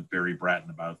talking with Barry Bratton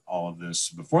about all of this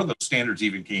before those standards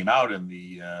even came out in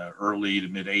the early to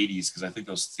mid 80s, because I think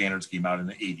those standards came out in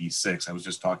the 86. I was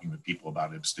just talking with people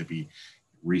about HPT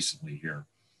recently here.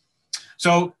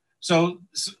 So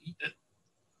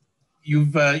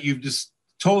you've just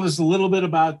told us a little bit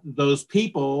about those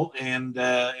people and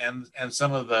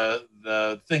some of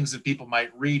the things that people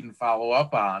might read and follow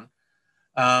up on.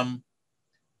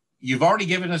 You've already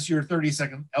given us your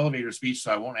 30-second elevator speech,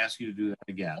 so I won't ask you to do that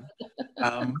again.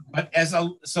 But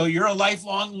so you're a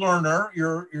lifelong learner.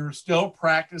 You're still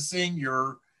practicing.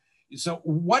 So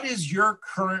what is your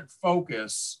current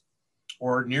focus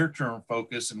or near-term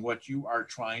focus in what you are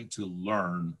trying to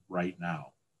learn right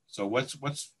now? So where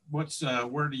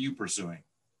are you pursuing?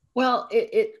 Well,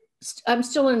 I'm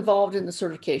still involved in the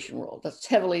certification world.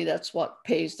 That's what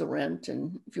pays the rent,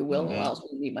 and if you will, allows me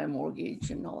to meet my mortgage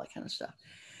and all that kind of stuff.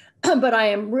 But I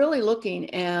am really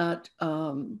looking at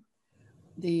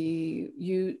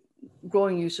the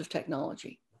growing use of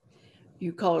technology.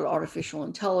 You call it artificial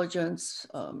intelligence,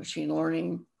 machine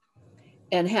learning,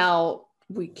 and how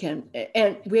we can,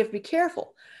 and we have to be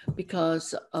careful,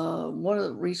 because one of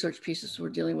the research pieces we're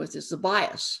dealing with is the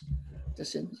bias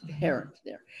that's inherent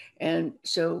there. And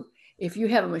so if you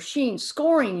have a machine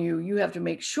scoring you, you have to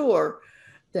make sure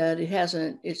that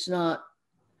it's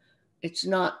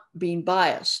not being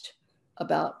biased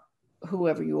about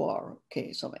whoever you are.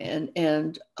 Okay, so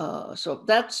so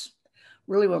that's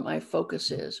really what my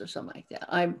focus is, or something like that.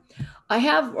 I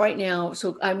have right now,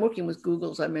 so I'm working with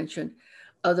Google, as I mentioned,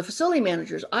 the facility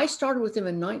managers. I started with them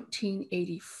in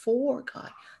 1984, guy.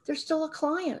 They're still a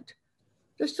client.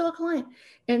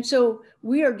 And so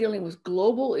we are dealing with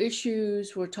global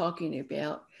issues. We're talking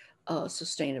about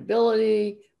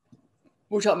sustainability.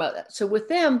 We're talking about that. So with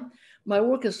them, my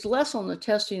work is less on the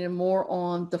testing and more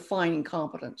on defining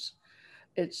competence.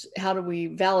 It's how do we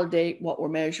validate what we're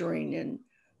measuring, and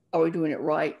are we doing it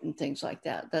right, and things like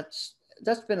that. That's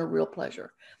been a real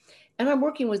pleasure. And I'm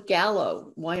working with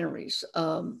Gallo Wineries.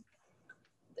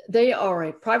 They are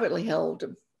a privately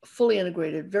held fully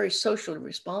integrated, very socially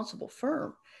responsible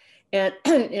firm. And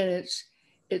it's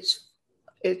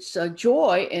a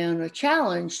joy and a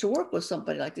challenge to work with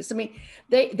somebody like this. I mean,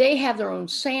 they have their own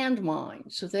sand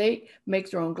mines, so they make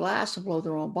their own glass and blow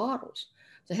their own bottles.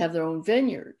 They have their own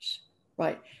vineyards,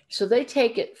 right? So they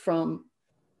take it from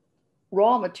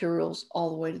raw materials all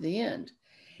the way to the end.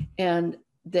 And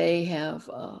they have,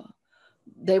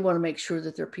 they want to make sure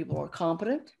that their people are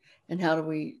competent. And how do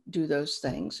we do those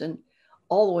things? And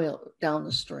all the way down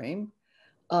the stream.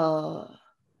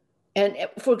 And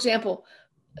for example,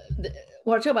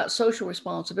 when I talk about social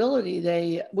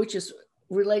responsibility, which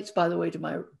relates, by the way, to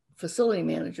my facility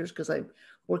managers, because I'm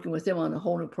working with them on a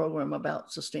whole new program about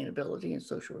sustainability and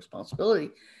social responsibility.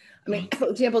 I mean, for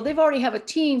example, they've already have a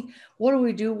team. What do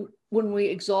we do when we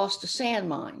exhaust a sand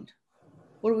mine?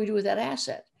 What do we do with that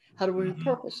asset? How do we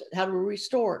repurpose it? How do we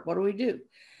restore it? What do we do?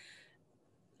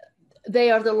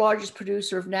 They are the largest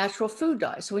producer of natural food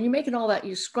dye. So when you're making all that,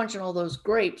 you're scrunching all those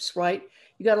grapes, right?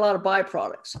 You got a lot of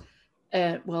byproducts.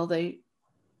 And well,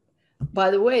 by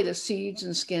the way, the seeds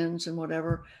and skins and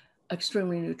whatever,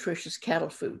 extremely nutritious cattle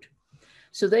food.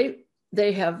 So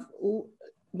they have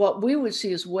what we would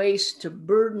see as waste to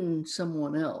burden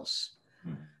someone else.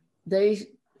 They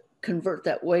convert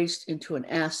that waste into an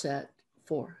asset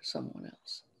for someone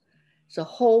else. It's a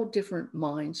whole different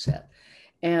mindset.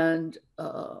 And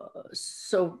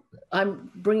so I'm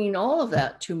bringing all of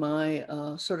that to my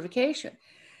certification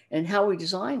and how we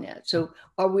design that. So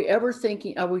are we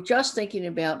just thinking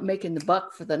about making the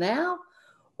buck for the now?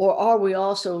 Or are we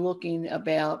also looking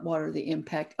about what are the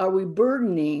impact? Are we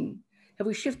burdening? Have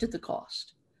we shifted the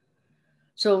cost?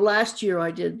 So last year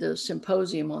I did the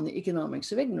symposium on the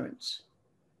economics of ignorance.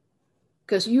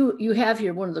 Because you have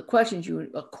here one of the questions,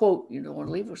 a quote you don't want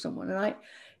to leave with someone. And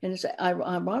it's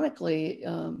ironically,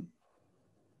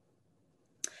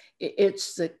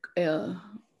 it's the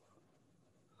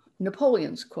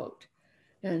Napoleon's quote.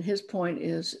 And his point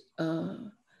is,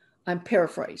 I'm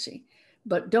paraphrasing,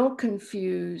 but don't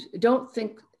confuse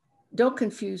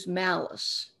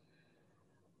malice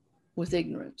with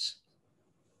ignorance.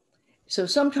 So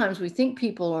sometimes we think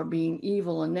people are being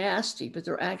evil and nasty, but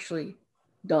they're actually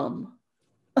dumb.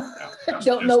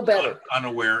 Don't know better.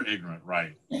 Unaware, ignorant,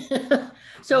 right.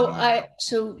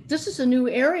 So this is a new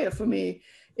area for me,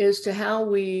 is to how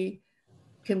we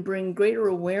can bring greater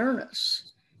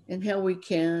awareness and how we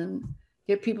can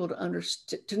get people to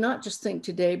understand, to not just think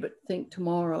today, but think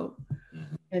tomorrow,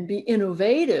 and be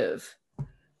innovative,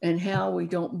 and how we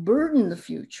don't burden the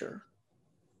future.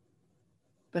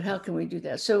 But how can we do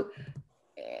that? So,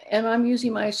 and I'm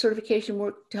using my certification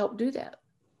work to help do that.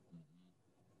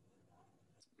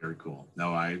 Very cool.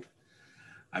 No, I've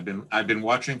been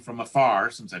watching from afar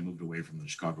since I moved away from the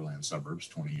Chicagoland suburbs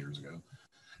 20 years ago.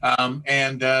 I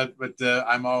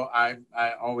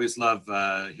always love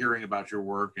hearing about your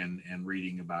work and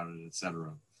reading about it,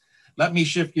 etc. Let me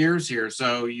shift gears here.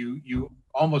 So you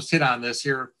almost hit on this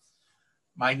here.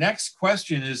 My next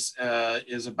question is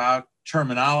about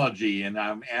terminology, and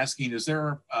I'm asking: is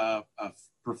there a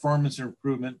performance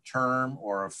improvement term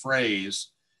or a phrase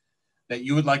that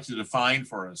you would like to define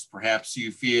for us? Perhaps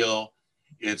you feel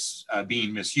it's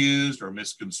being misused or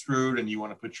misconstrued, and you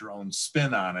want to put your own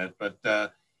spin on it. But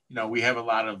we have a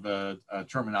lot of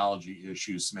terminology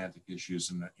issues, semantic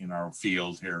issues in our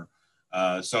field here.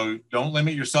 So don't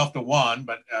limit yourself to one,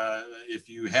 but if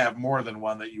you have more than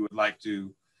one that you would like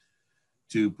to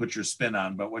put your spin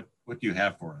on, but what do you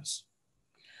have for us?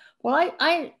 Well,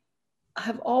 I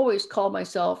have always called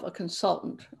myself a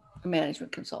consultant, a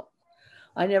management consultant.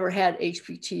 I never had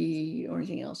HPT or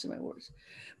anything else in my words.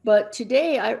 But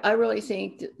today, I really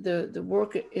think that the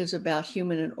work is about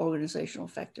human and organizational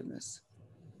effectiveness.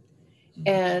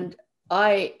 And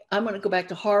I'm going to go back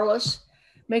to Harless,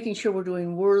 making sure we're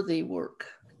doing worthy work.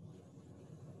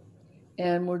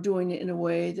 And we're doing it in a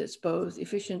way that's both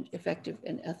efficient, effective,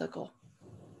 and ethical.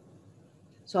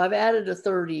 So I've added a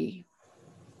 30.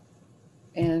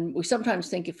 And we sometimes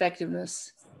think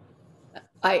effectiveness,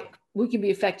 we can be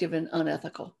effective and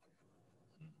unethical.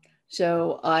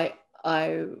 So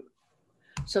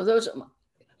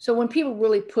so when people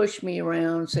really push me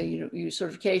around, say, your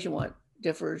certification, what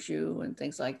differs you and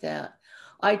things like that,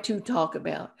 I too talk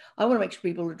about, I want to make sure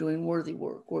people are doing worthy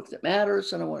work that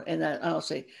matters. And I'll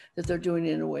say that they're doing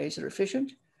it in ways that are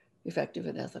efficient, effective,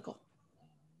 and ethical.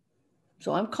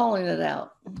 So I'm calling it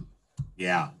out.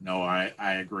 Yeah, no, I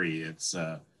agree. It's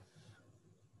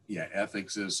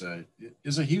ethics is a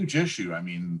huge issue. I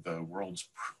mean, the world's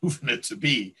proven it to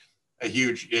be a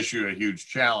huge issue, a huge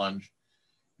challenge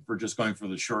if we're just going for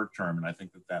the short term. And I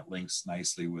think that links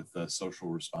nicely with social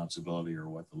responsibility, or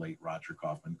what the late Roger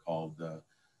Kaufman called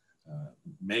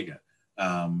mega,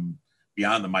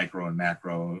 beyond the micro and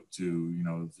macro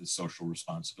to, the social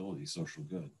responsibility, social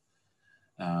good.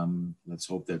 Let's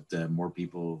hope that more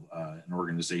people and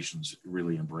organizations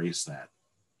really embrace that.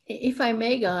 If I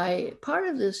may, Guy, part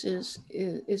of this is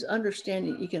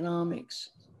understanding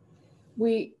economics.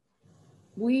 We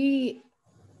real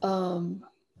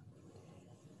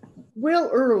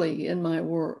early in my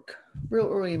work,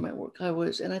 I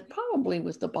was, and I probably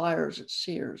with the buyers at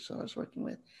Sears that I was working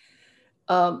with,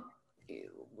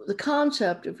 the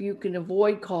concept of you can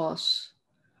avoid costs,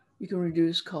 you can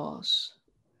reduce costs,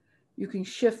 you can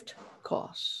shift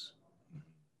costs.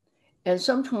 And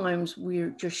sometimes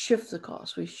we just shift the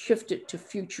costs. We shift it to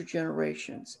future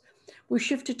generations. We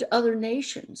shift it to other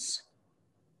nations.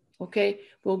 Okay,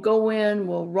 we'll go in,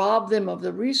 we'll rob them of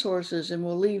the resources and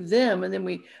we'll leave them. And then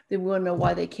we want to know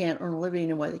why they can't earn a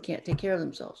living and why they can't take care of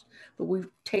themselves. But we've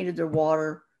tainted their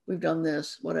water. We've done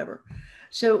this, whatever.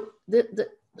 So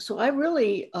so I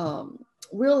really,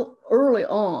 real early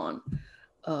on,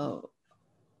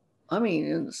 I mean,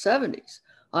 in the 70s,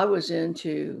 I was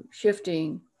into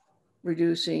shifting,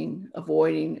 reducing,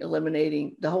 avoiding,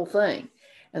 eliminating, the whole thing.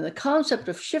 And the concept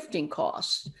of shifting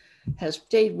costs has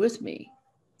stayed with me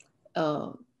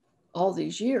all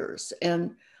these years.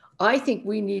 And I think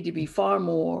we need to be far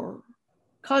more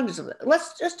cognizant of that.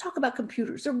 Let's just talk about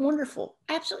computers. They're wonderful,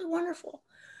 absolutely wonderful.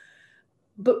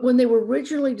 But when they were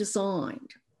originally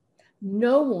designed,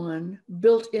 no one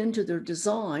built into their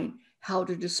design how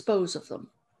to dispose of them.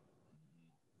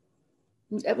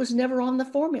 That was never on the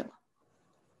formula.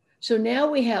 So now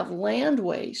we have land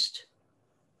waste.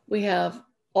 We have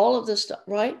all of this stuff,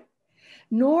 right?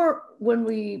 Nor when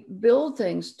we build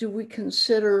things do we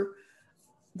consider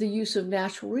the use of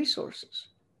natural resources.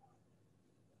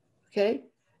 Okay,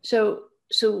 so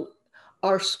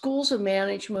our schools of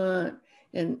management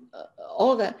and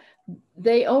all of that,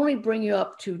 they only bring you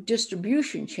up to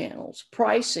distribution channels,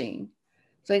 pricing,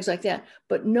 things like that.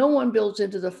 But no one builds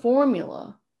into the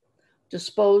formula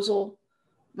disposal,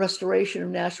 restoration of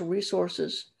natural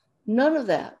resources. None of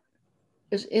that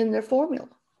is in their formula.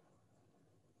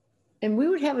 And we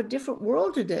would have a different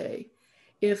world today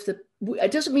if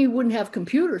it doesn't mean we wouldn't have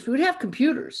computers. We would have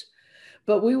computers,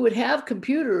 but we would have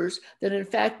computers that in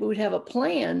fact we would have a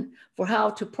plan for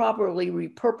how to properly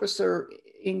repurpose their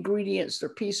ingredients, their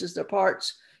pieces, their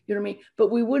parts, you know what I mean? But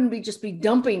we wouldn't just be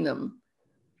dumping them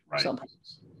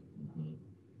someplace.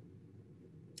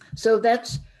 So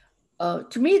that's,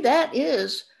 to me, that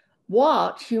is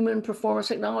what human performance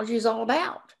technology is all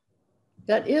about.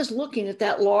 That is looking at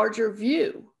that larger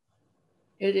view.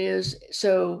 It is,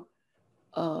 so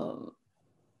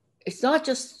it's not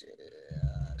just,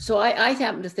 so I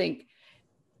happen to think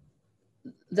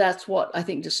that's what I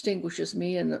think distinguishes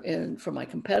me and from my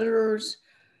competitors.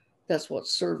 That's what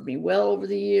served me well over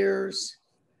the years.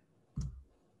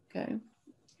 Okay.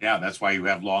 Yeah, that's why you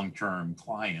have long-term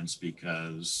clients,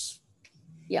 because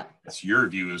it's your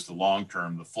view is the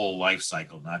long-term, the full life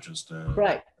cycle, not just a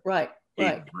right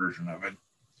version of it.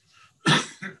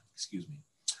 Excuse me.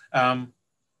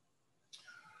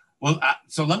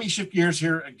 So let me shift gears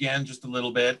here again just a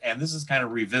little bit, and this is kind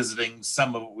of revisiting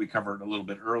some of what we covered a little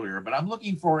bit earlier, but I'm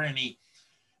looking for any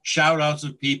shout outs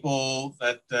of people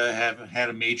that have had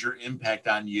a major impact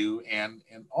on you, and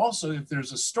also if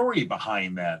there's a story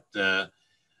behind that.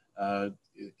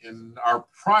 In our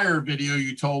prior video,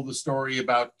 you told the story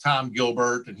about Tom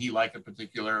Gilbert, and he liked a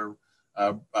particular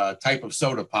type of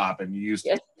soda pop, and you used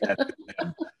that to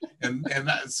him. And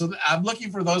so I'm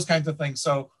looking for those kinds of things.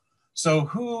 So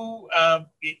who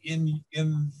in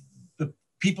the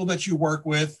people that you work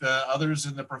with, others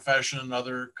in the profession,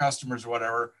 other customers or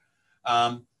whatever,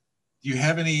 do you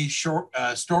have any short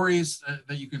stories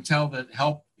that you can tell that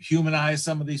help humanize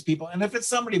some of these people? And if it's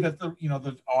somebody that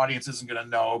the audience isn't going to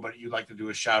know, but you'd like to do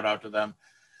a shout out to them,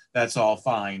 that's all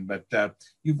fine. But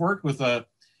you've worked with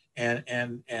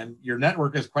and your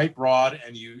network is quite broad,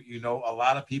 and you know a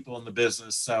lot of people in the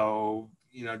business. So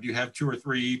do you have 2 or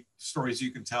 3 stories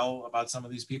you can tell about some of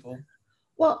these people?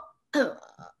 Well,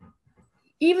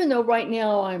 even though right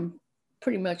now I'm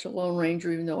pretty much a lone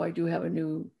ranger, even though I do have a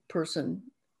new person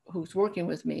who's working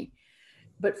with me,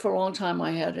 but for a long time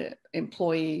I had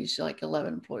employees, like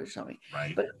 11 employees or something.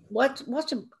 Right. But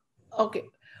okay,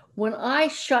 when I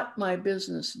shut my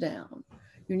business down,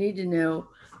 you need to know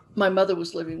my mother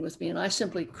was living with me, and I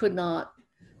simply could not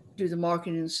do the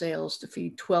marketing and sales to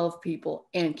feed 12 people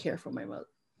and care for my mother.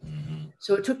 Mm-hmm.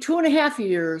 So it took 2.5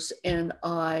 years, and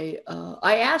I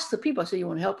asked the people, I said, you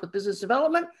want to help with business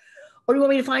development, or do you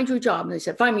want me to find you a job? And they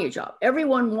said, find me a job.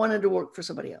 Everyone wanted to work for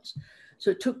somebody else. So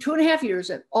it took 2.5 years,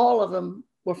 and all of them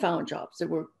were found jobs that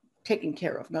were taken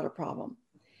care of, not a problem.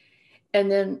 And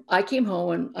then I came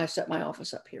home and I set my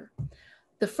office up here.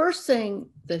 The first thing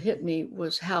that hit me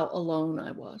was how alone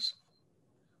I was.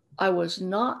 I was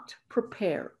not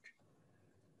prepared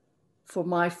for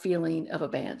my feeling of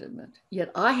abandonment,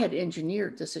 yet I had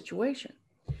engineered the situation.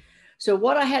 So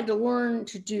what I had to learn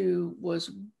to do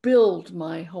was build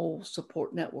my whole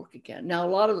support network again. Now, a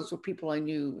lot of those were people I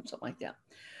knew and something like that.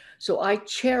 So I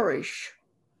cherish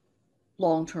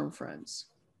long-term friends.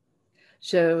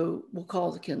 So we'll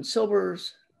call the Ken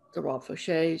Silbers, the Rob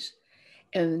Fauchets,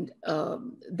 and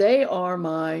they are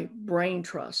my brain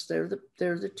trust. They're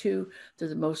the two. They're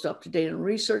the most up to date on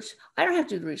research. I don't have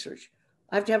to do the research.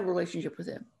 I have to have a relationship with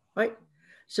them, right?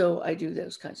 So I do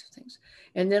those kinds of things.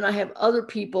 And then I have other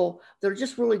people that are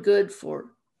just really good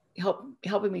for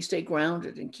helping me stay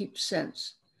grounded and keep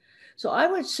sense. So I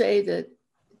would say that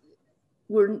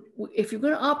if you're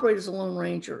going to operate as a lone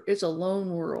ranger, it's a lone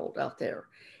world out there.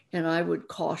 And I would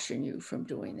caution you from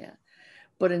doing that.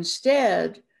 But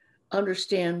instead,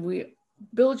 understand we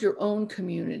build your own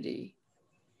community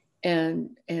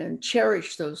and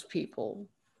cherish those people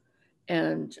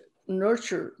and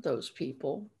nurture those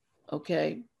people,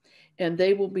 okay? And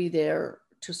they will be there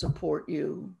to support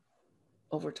you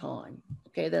over time,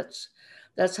 okay? That's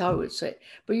how I would say.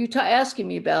 But you asking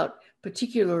me about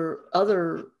particular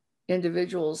other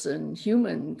individuals and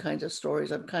human kinds of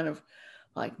stories, I'm kind of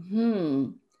like,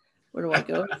 where do I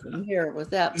go from here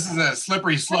with that? This is a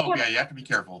slippery slope. Yeah, you have to be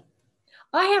careful.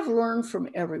 I have learned from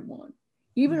everyone,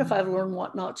 even if I've learned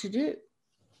what not to do.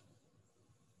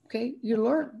 Okay, you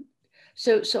learn.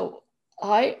 So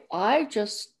I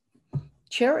just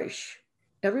cherish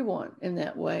everyone in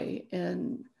that way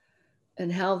and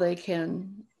how they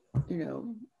can,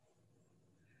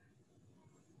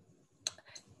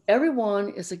 everyone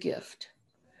is a gift,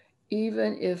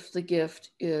 even if the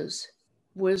gift is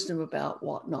wisdom about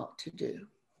what not to do.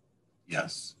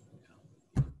 Yes.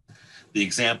 The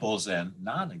examples and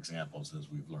non-examples, as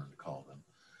we've learned to call them.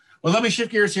 Well, let me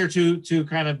shift gears here to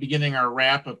kind of beginning our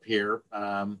wrap up here.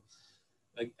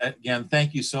 Again,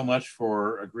 thank you so much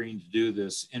for agreeing to do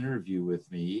this interview with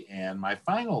me. And my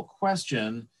final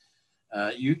question,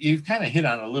 you've kind of hit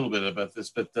on a little bit about this,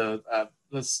 but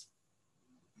let's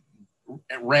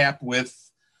wrap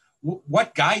with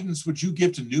what guidance would you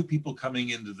give to new people coming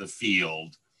into the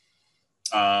field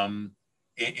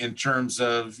in terms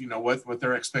of, what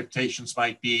their expectations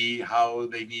might be, how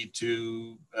they need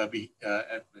to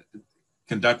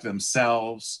conduct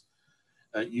themselves.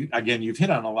 You've hit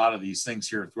on a lot of these things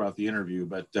here throughout the interview,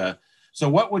 but so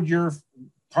what would your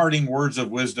parting words of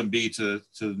wisdom be to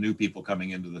new people coming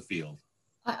into the field?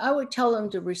 I would tell them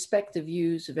to respect the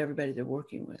views of everybody they're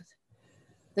working with.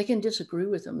 They can disagree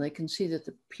with them. They can see that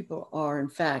the people are, in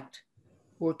fact,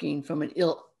 working from an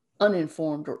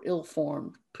uninformed or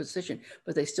ill-formed position,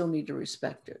 but they still need to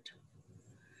respect it.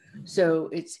 So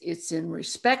it's in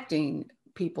respecting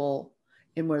people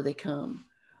and where they come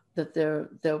that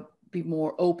they'll be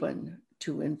more open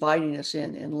to inviting us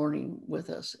in and learning with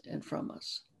us and from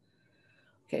us.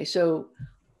 Okay, so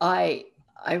I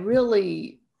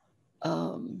really,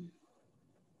 I'm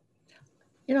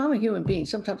a human being.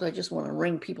 Sometimes I just want to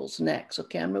wring people's necks.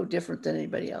 Okay, I'm no different than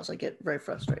anybody else. I get very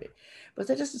frustrated, but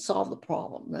that doesn't solve the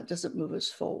problem. That doesn't move us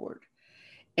forward.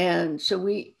 And so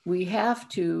we have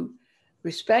to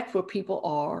respect where people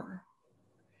are,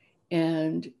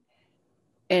 and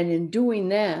in doing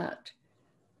that,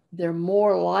 they're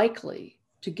more likely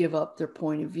to give up their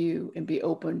point of view and be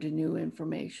open to new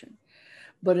information.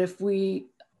 But if we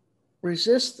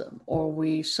resist them or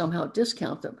we somehow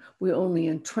discount them, we only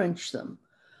entrench them.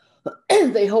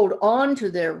 They hold on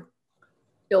to their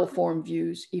ill-formed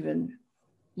views even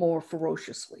more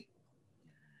ferociously.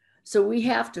 So we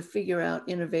have to figure out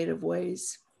innovative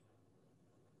ways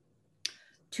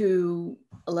to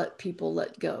let people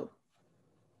let go.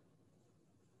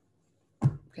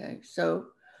 Okay, so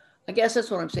I guess that's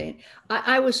what I'm saying.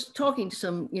 I was talking to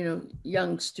some,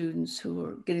 young students who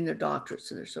were getting their doctorates,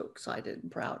 so they're so excited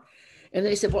and proud. And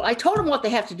they said, well, I told them what they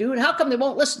have to do, and how come they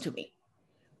won't listen to me?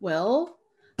 Well,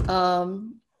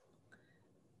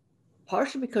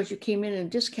 partially because you came in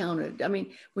and discounted. I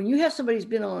mean, when you have somebody who's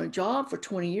been on a job for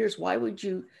 20 years, why would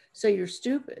you say you're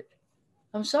stupid?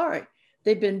 I'm sorry.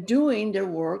 They've been doing their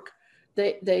work.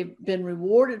 They've been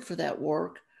rewarded for that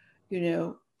work.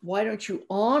 Why don't you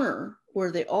honor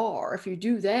where they are? If you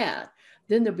do that,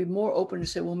 then they'll be more open to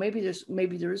say, well, maybe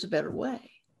there is a better way.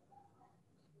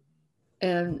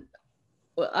 And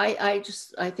I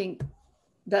think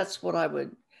that's what I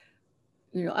would,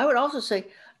 I would also say,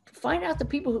 find out the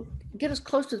people who get as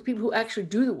close to the people who actually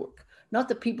do the work, not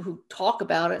the people who talk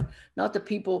about it, not the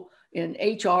people in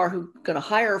HR who are going to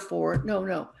hire for it.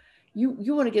 No.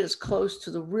 You want to get as close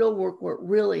to the real work where it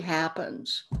really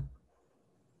happens,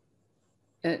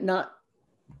 and not,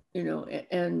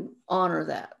 and honor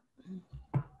that.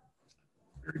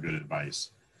 Very good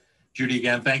advice. Judy,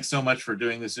 again, thanks so much for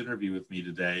doing this interview with me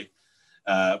today.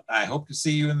 I hope to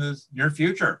see you in the near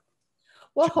future.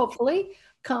 Well, hopefully,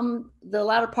 come the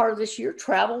latter part of this year,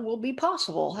 travel will be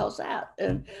possible. How's that?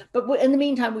 But in the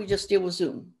meantime, we just deal with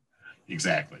Zoom.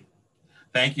 Exactly.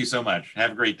 Thank you so much.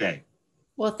 Have a great day.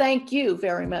 Well, thank you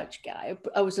very much, Guy.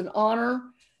 It was an honor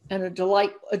and a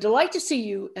delight to see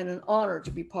you, and an honor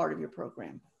to be part of your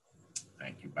program.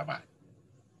 Thank you. Bye-bye.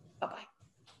 Bye-bye.